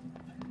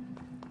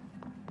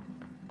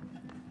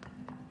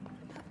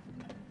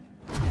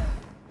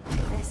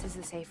 This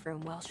is the safe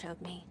room Will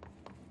showed me.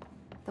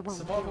 The one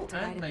Survival with the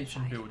item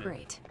animation inside. building.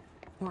 Great.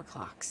 More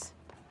clocks.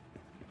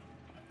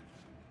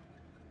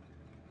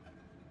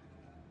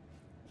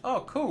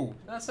 Oh, cool.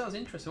 That sounds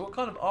interesting. What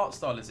kind of art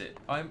style is it?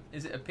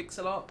 Is it a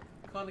pixel art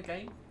kind of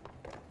game?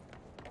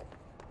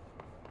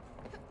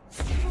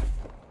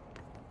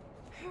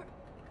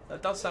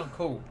 That does sound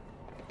cool.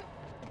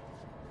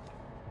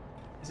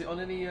 Is it on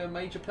any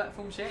major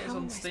platforms yet? Is it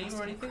on Steam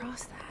or anything?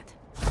 Across that?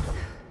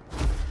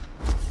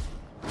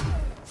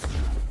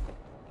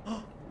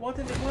 Why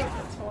didn't it work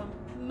that time?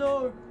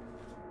 No!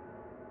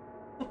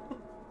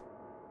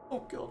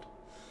 Oh god.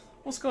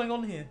 What's going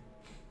on here?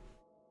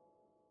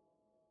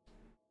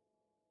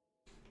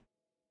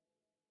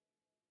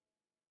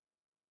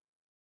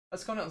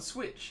 That's gone out on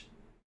Switch.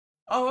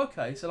 Oh,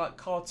 okay. So like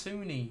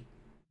cartoony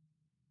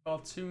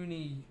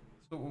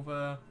sort of. I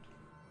don't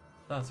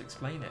know how to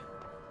explain it.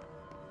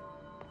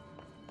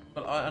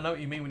 But I know what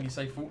you mean when you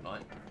say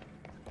Fortnite.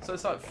 So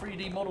it's like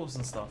 3D models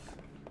and stuff.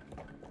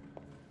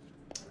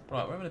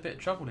 Right, we're having a bit of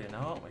trouble here now,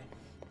 aren't we?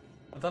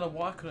 I don't know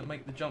why I couldn't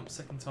make the jump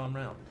second time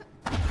round.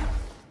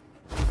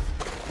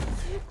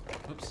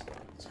 Oops,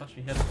 smashed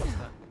my head across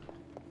that.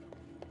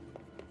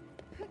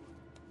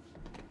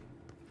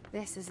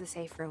 This is the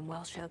safe room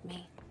Will showed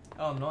me.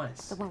 Oh,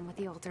 nice. The one with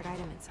the altered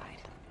item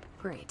inside.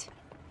 Great.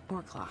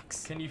 More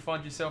clocks. Can you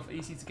find yourself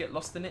easy to get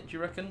lost in it, do you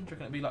reckon? Do you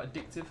reckon it'd be like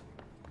addictive?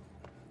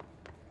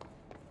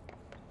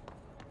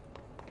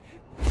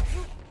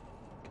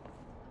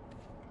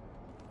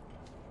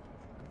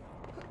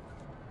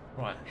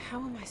 Right. How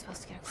am I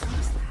supposed to get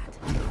across that?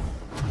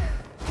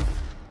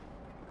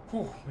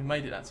 Whew, we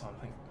made it that time,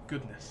 thank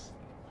goodness.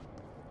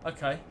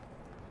 Okay.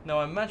 Now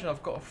I imagine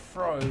I've got to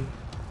throw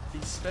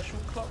these special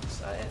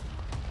clocks at it.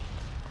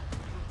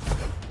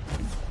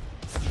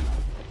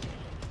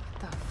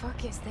 The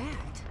fuck is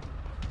that?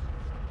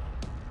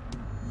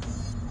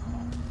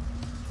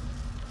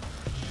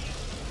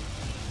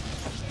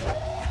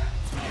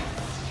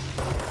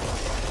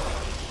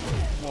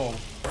 Whoa.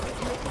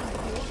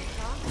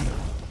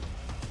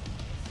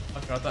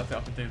 Okay, I don't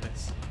think I can do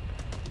this.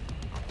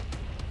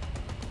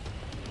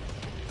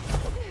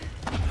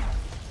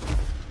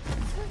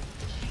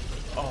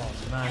 Oh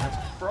man,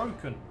 that's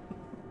broken.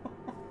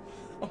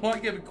 I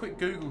might give a quick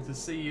Google to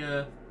see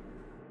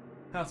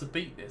how to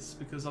beat this,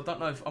 because I don't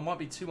know if I might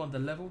be too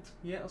underleveled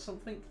yet or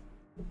something.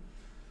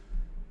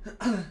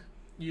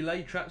 You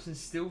lay traps and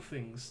steal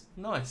things.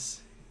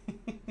 Nice.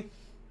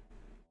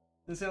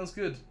 That sounds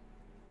good.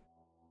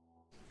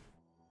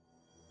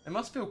 It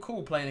must feel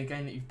cool playing a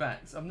game that you've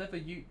backed. I've never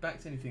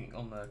backed anything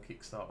on the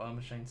Kickstarter, I'm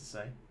ashamed to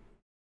say.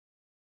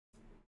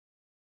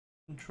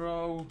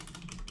 Control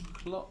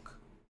clock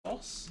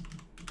boss.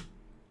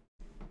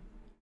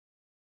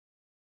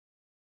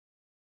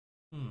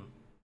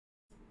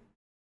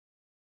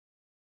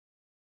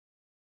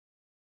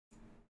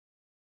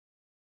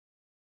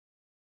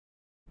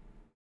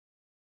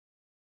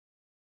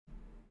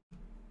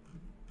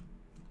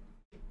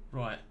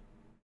 Right.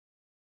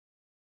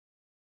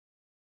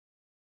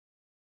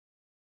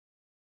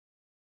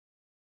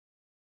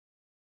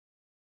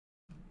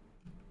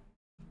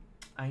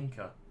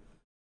 Anchor.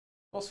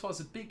 Boss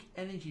fires a big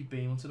energy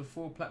beam onto the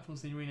 4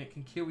 platforms in the arena. It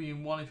can kill you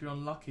in one if you're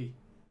unlucky.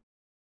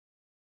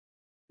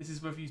 This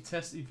is whether you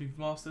test if you've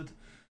mastered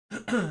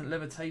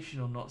levitation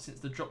or not, since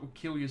the drop will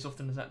kill you as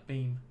often as that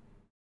beam.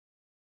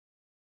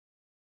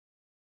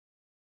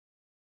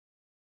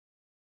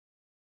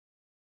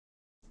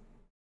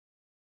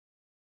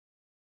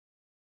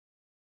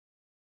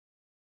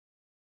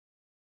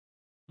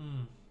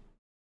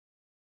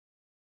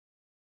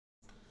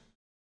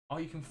 Oh,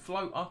 you can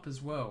float up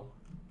as well.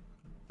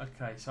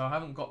 Okay, so I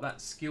haven't got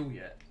that skill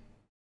yet.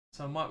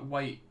 So I might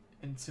wait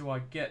until I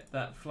get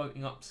that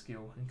floating up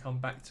skill and come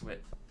back to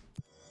it.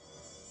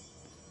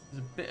 It's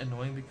a bit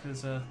annoying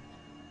because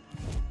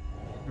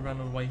we ran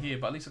all the way here,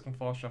 but at least I can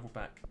fast travel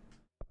back.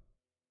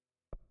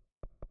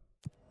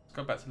 Let's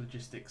go back to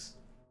logistics.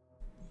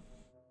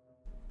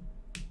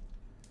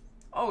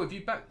 Oh, have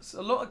you backed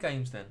a lot of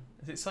games then?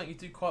 Is it something you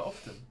do quite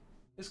often?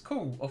 It's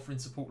cool offering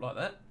support like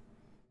that.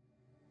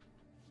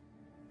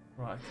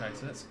 Right, okay,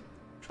 so let's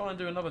try and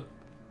do another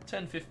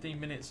 10-15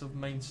 minutes of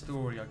main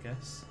story, I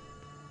guess.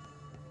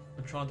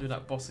 We'll try and do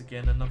that boss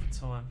again another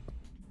time.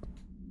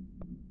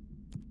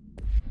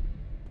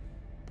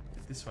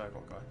 This way I've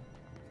got to go.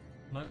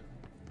 No,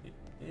 it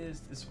is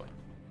this way.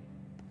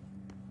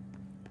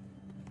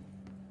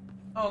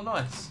 Oh,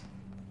 nice.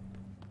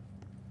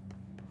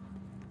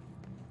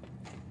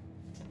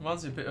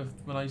 Reminds me a bit of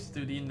when I used to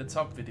do the In the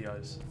Tub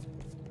videos.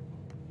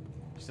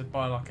 Used to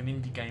buy like an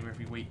indie game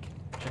every week,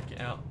 check it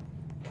out.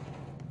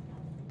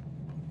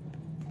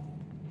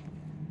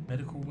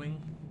 Medical wing.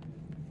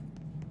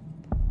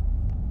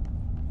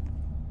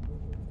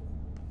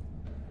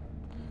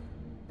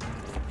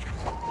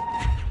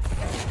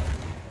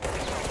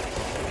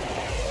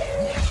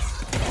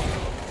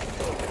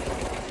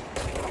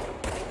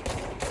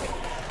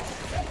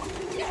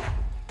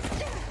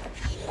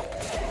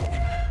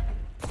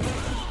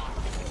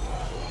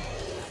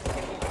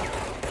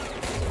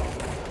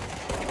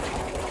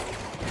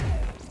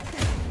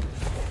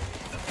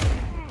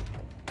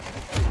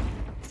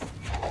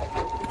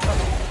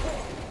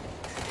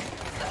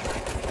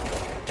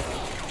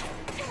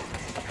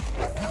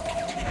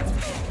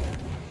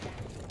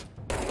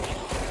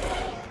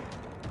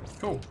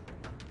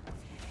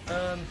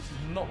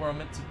 where I'm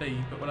meant to be,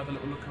 but we'll have a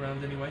little look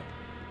around anyway.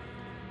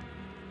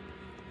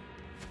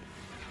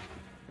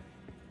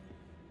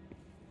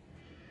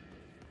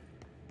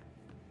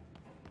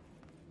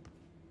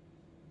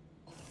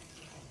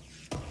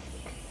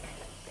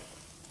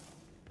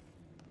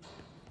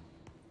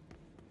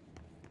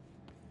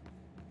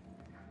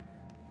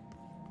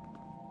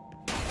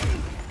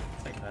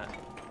 Take that.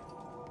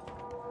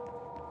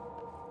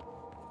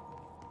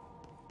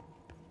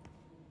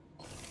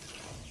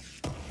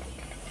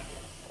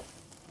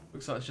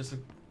 Looks like there's just a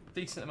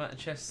decent amount of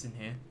chests in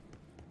here.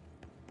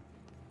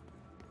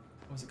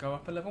 Was it go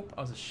up a level?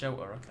 Oh, it's a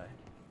shelter, okay.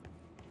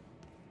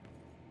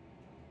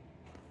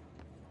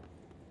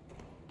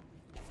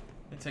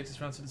 It takes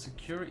us around to the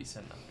security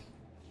centre.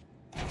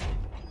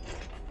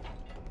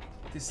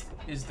 This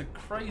is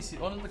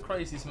one of the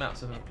craziest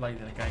maps I've ever played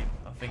in a game,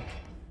 I think.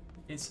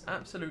 It's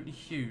absolutely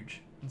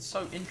huge and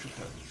so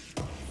intricate.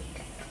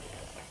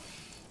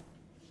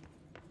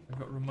 We've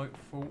got remote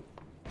fault.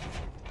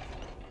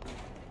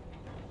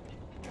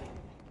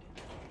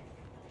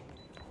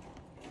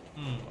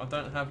 I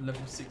don't have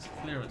level 6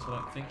 clearance, I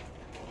don't think.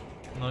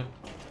 No.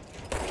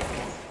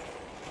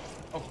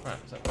 Oh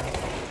crap, is that bad?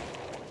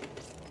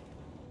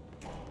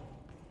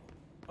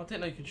 I didn't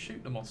know you could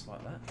shoot the moss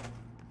like that.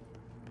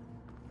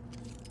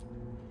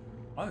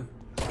 Oh, look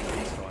at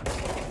these guys.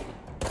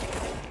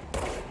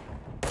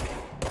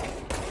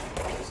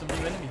 Some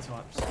new enemy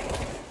types.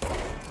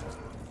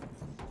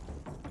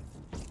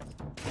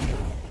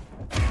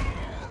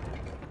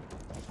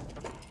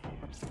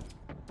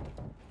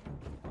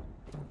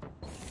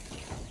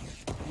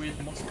 Weird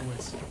moss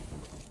boys.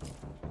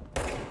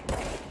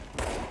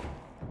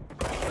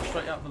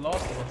 Straight out The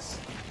Last of Us.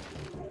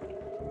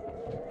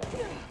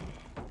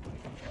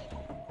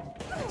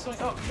 Pick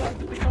something up,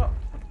 pick up.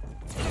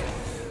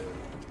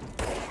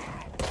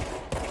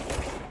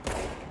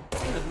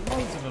 There's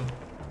loads of them.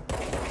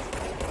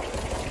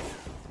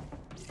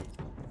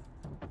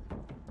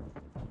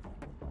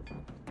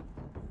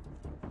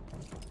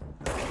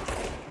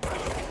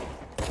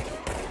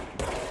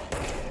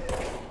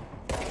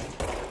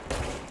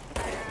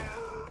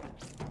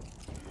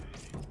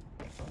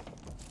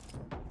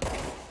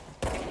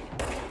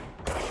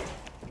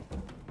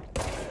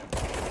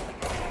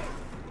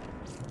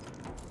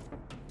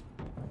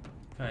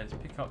 Okay, let's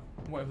pick up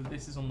whatever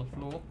this is on the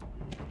floor.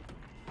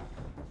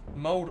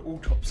 Mold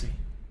autopsy.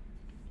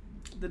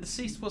 The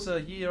deceased was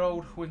a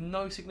year-old with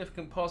no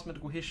significant past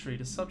medical history.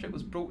 The subject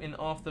was brought in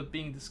after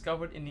being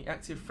discovered in the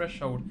active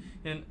threshold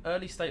in an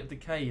early state of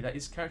decay that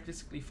is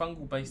characteristically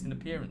fungal-based in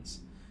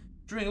appearance.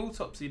 During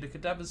autopsy, the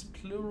cadaver's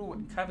pleural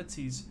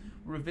cavities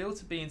were revealed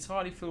to be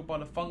entirely filled by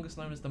the fungus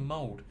known as the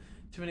mold,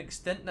 to an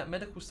extent that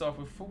medical staff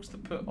were forced to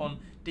put on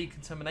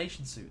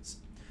decontamination suits.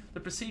 The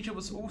procedure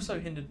was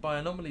also hindered by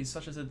anomalies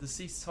such as a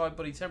deceased's high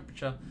body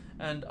temperature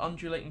and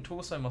undulating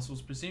torso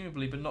muscles,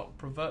 presumably but not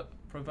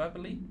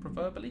proverbially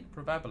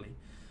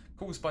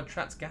caused by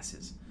trapped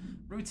gases.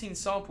 Routine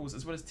samples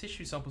as well as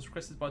tissue samples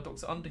requested by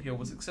Dr. Underhill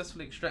were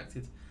successfully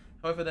extracted.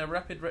 However, their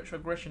rapid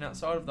retrogression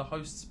outside of the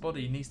host's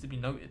body needs to be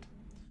noted.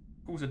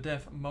 Cause of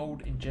death,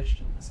 mold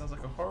ingestion. That sounds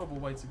like a horrible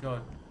way to go.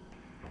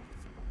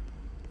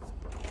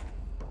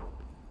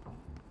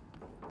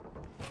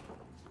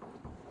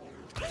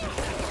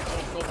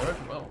 Oh god, they're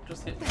everywhere. Oh,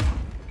 just hit me.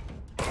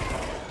 I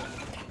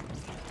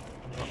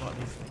don't like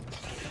these things.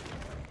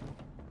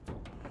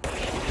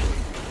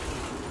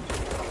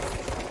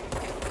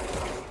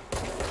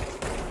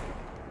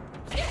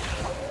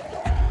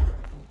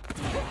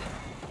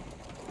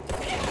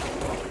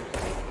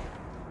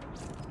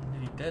 I'm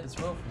nearly dead as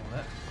well from all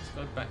that. Let's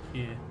go back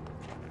here.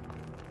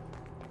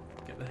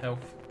 Get the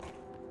health.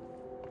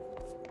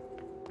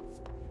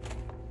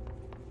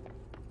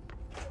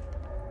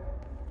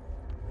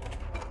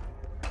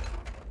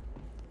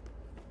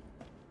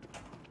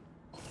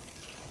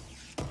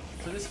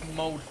 So this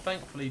mould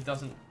thankfully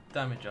doesn't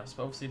damage us,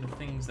 but obviously the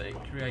things that it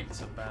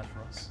creates are bad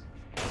for us.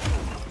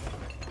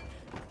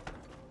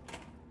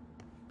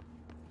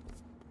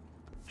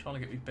 Trying to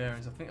get me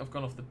bearings. I think I've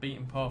gone off the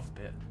beaten path a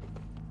bit.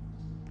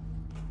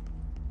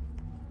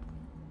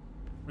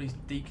 These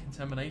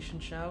decontamination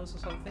showers or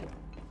something?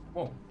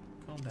 Whoa,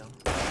 calm down.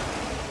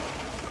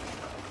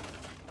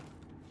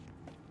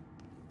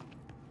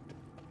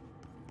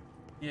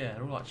 Yeah,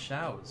 they're all like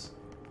showers.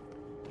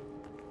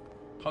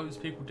 Hose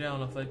people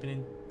down if they've been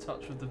in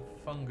touch with the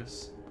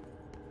fungus.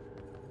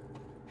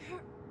 Right,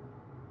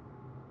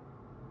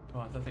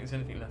 I don't think there's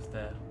anything left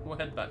there. We'll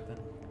head back then.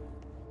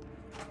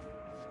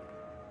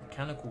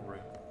 Mechanical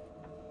room.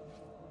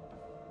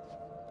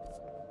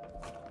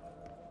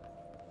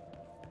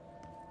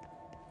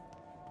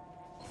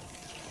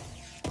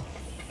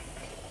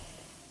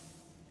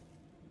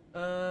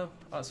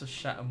 That's a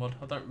shatter mod.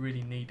 I don't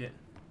really need it.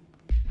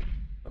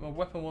 But my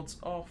weapon mods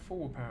are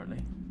full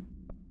apparently.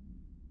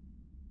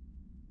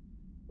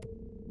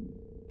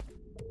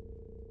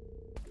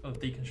 I'll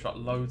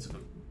deconstruct loads of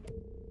them.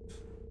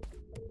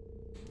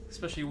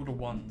 Especially all the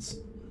ones.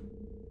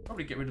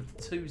 Probably get rid of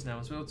the twos now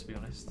as well, to be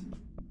honest.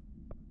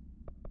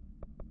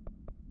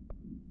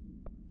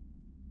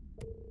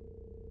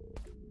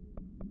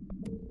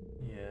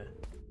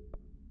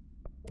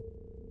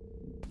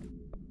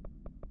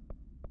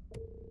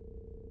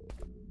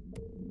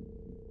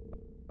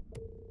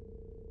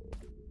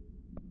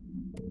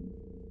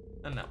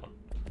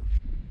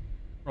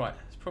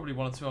 probably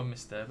one or two I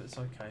missed there, but it's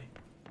okay.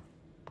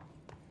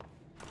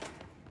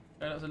 Okay,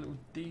 that was a little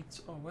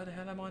detour. Oh, where the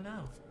hell am I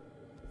now?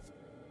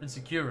 In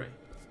security.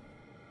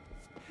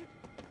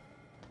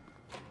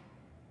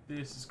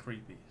 This is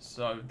creepy.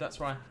 So that's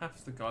where I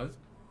have to go.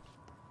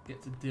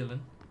 Get to Dylan.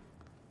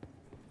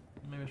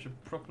 Maybe I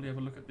should properly have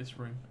a look at this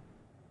room.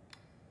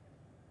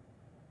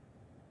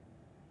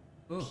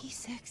 Ooh.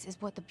 P6 is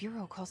what the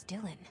Bureau calls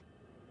Dylan.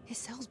 His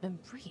cell's been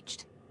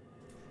breached.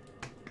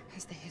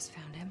 Has the Hiss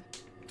found him?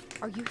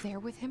 Are you there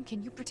with him?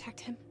 Can you protect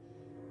him?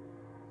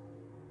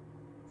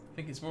 I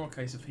think it's more a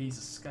case of he's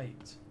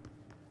escaped.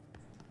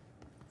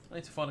 I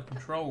need to find a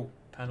control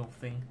panel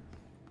thing.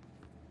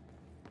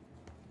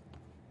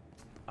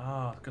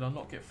 Ah, could I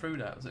not get through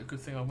that? Was it a good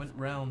thing I went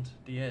round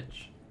the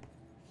edge?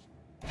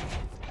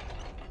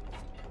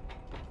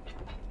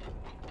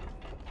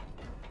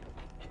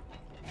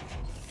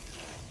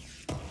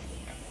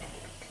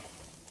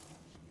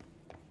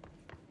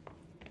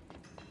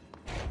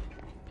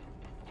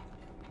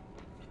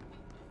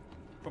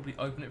 Probably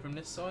open it from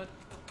this side.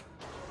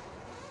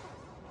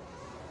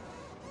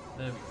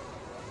 There we go.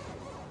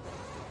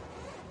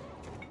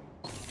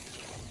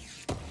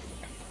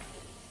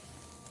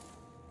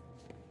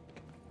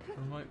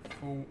 Remote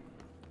fault.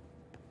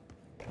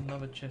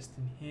 Another chest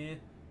in here.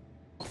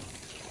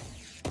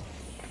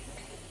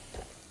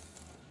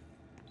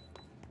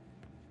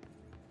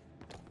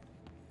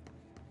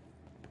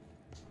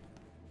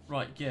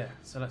 Right, yeah,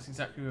 so that's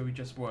exactly where we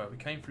just were. We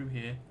came through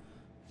here.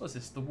 What's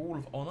this? The Wall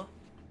of Honor?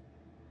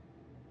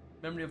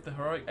 Memory of the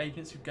heroic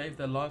agents who gave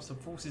their lives to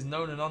forces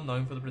known and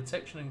unknown for the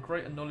protection and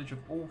greater knowledge of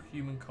all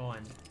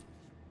humankind.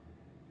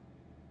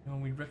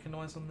 Anyone we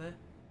recognise on there?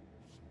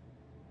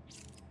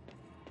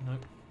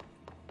 Nope.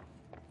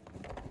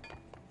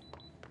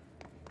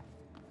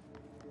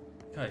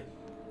 Okay.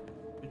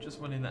 We just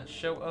went in that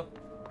shelter.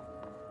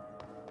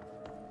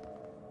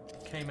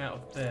 Came out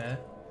of there.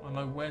 I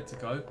know where to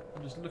go.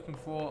 I'm just looking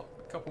for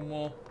a couple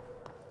more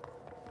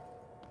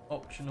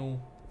optional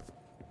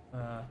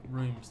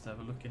rooms to have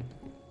a look in.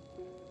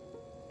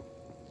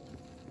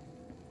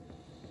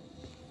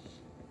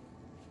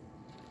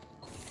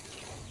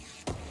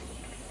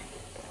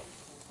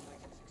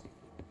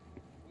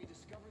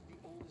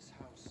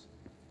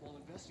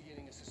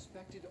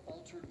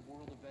 Altered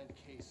world event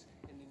case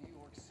in the New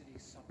York City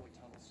subway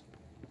tunnels.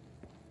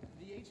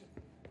 The agent...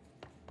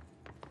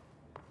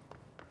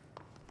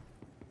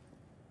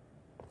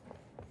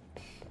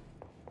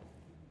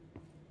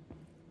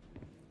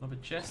 Another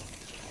chest.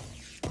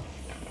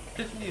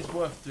 Definitely is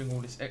worth doing all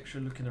this extra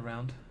looking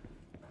around,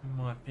 in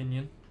my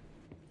opinion.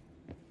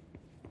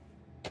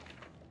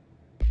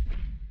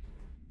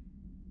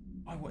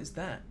 Oh, what is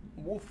that?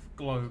 Wolf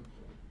globe.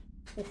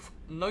 Oof.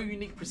 No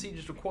unique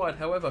procedures required,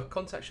 however,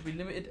 contact should be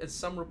limited as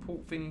some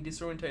report feeling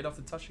disorientated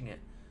after touching it.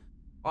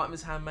 Item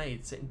is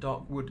handmade, set in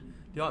dark wood.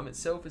 The item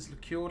itself is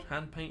lacquered,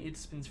 hand painted,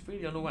 spins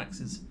freely on all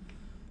axes.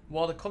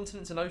 While the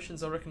continents and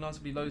oceans are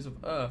recognisably those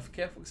of Earth,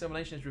 careful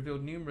examination has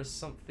revealed numerous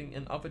something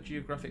and other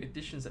geographic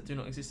additions that do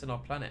not exist on our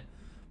planet.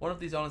 One of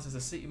these islands has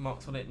a city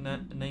marked on it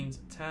named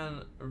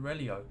Tan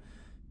Aurelio.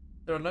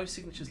 There are no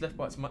signatures left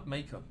by its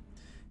maker.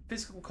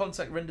 Physical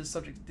contact renders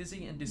subjects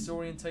dizzy and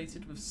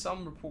disorientated, with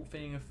some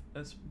reporting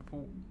a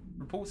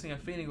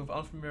feeling of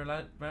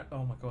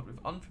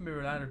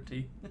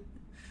unfamiliarity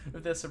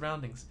with their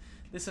surroundings.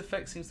 This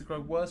effect seems to grow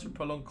worse with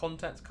prolonged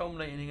contact,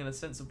 culminating in a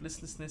sense of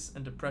listlessness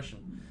and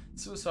depression.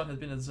 Suicide has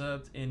been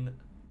observed in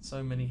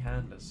so many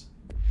handlers.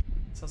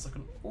 Sounds like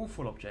an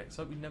awful object,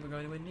 so I hope we never go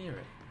anywhere near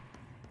it.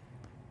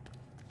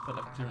 Don't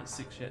have clearance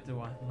 6 yet, do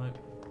I? Nope.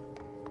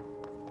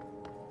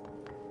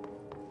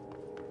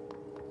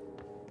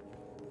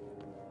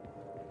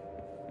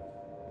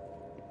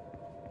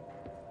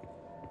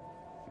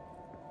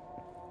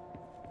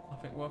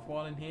 Nothing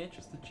worthwhile in here,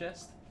 just the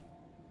chest.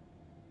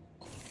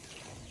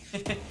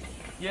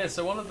 Yeah,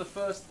 so one of the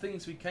first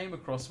things we came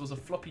across was a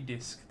floppy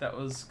disk that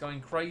was going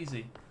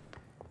crazy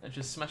and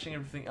just smashing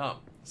everything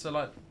up. So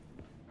like,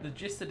 the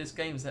gist of this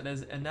game is that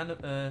there's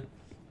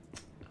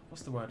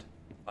what's the word?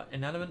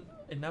 Inanimate?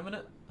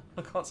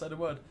 I can't say the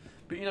word.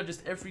 But you know,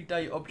 just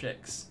everyday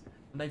objects,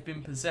 and they've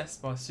been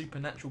possessed by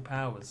supernatural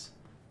powers.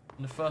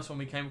 And the first one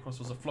we came across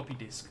was a floppy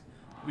disk.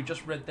 We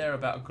just read there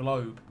about a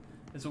globe.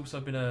 There's also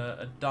been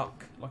a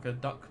duck, like a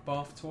duck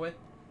bath toy.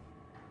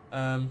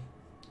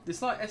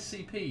 It's like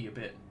SCP a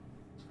bit.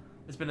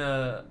 There's been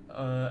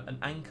an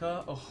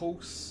anchor, a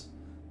horse,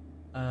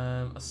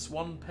 a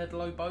swan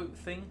pedalo boat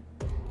thing.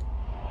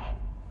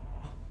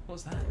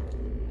 What's that?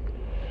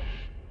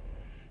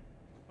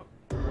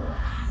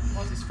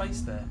 Why's his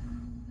face there?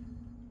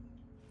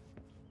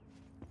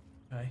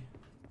 Okay.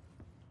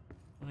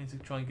 I need to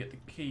try and get the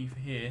key for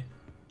here.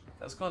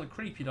 That's kind of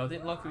creepy though. I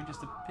didn't like how he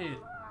just appeared.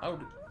 Oh,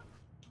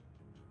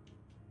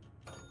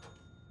 the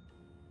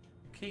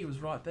key was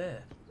right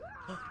there.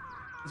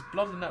 There's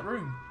blood in that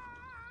room.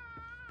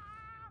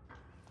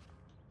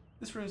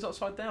 This room's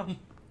upside down.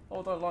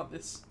 Oh, I don't like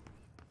this.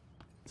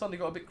 Suddenly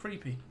got a bit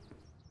creepy.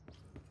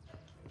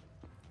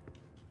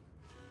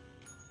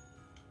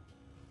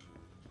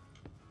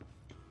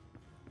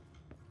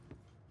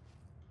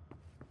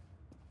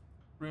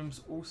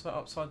 room's also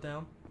upside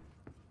down.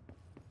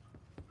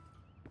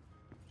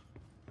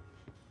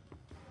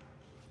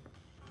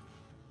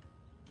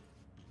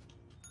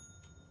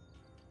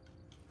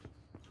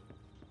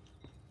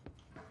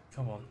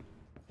 Come on.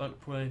 Don't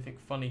pull anything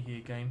funny here,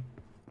 game.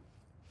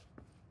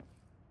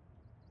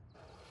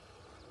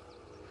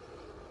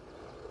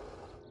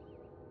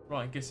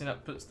 Right, I'm guessing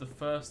that puts the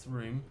first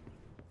room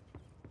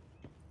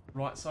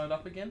right side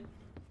up again.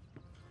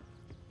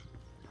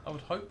 I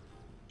would hope.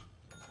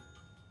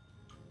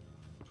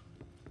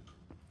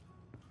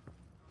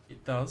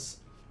 It does.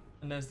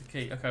 And there's the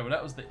key. Okay, well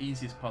that was the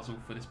easiest puzzle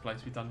for this place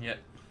we've done yet.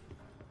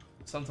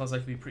 Sometimes they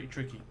can be pretty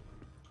tricky.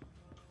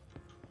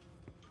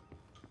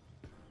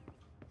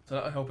 So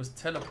that'll help us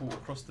teleport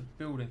across the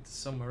building to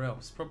somewhere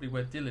else. Probably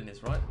where Dylan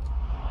is, right?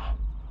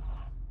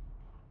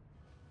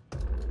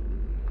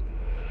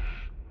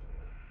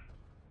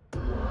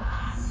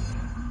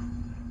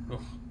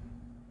 Ugh.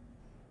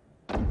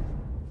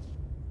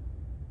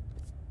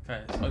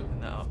 Okay, let's open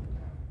that up.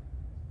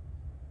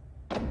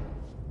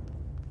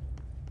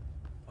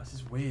 This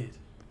is weird.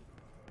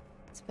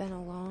 It's been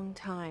a long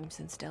time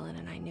since Dylan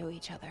and I knew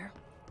each other.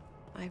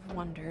 I've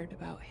wondered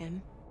about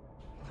him.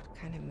 What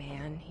kind of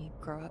man he'd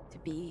grow up to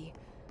be.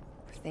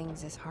 Were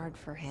things as hard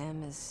for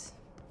him as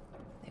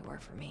they were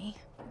for me?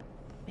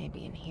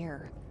 Maybe in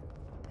here,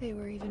 they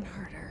were even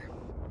harder.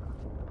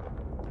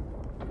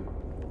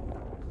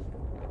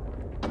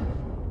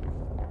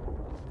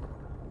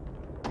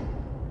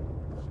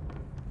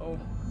 Oh.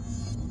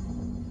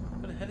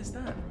 What the hell is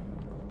that?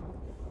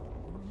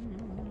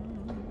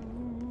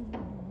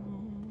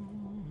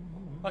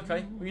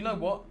 Okay, well you know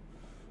what?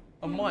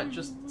 I might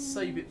just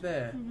save it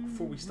there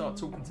before we start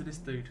talking to this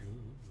dude.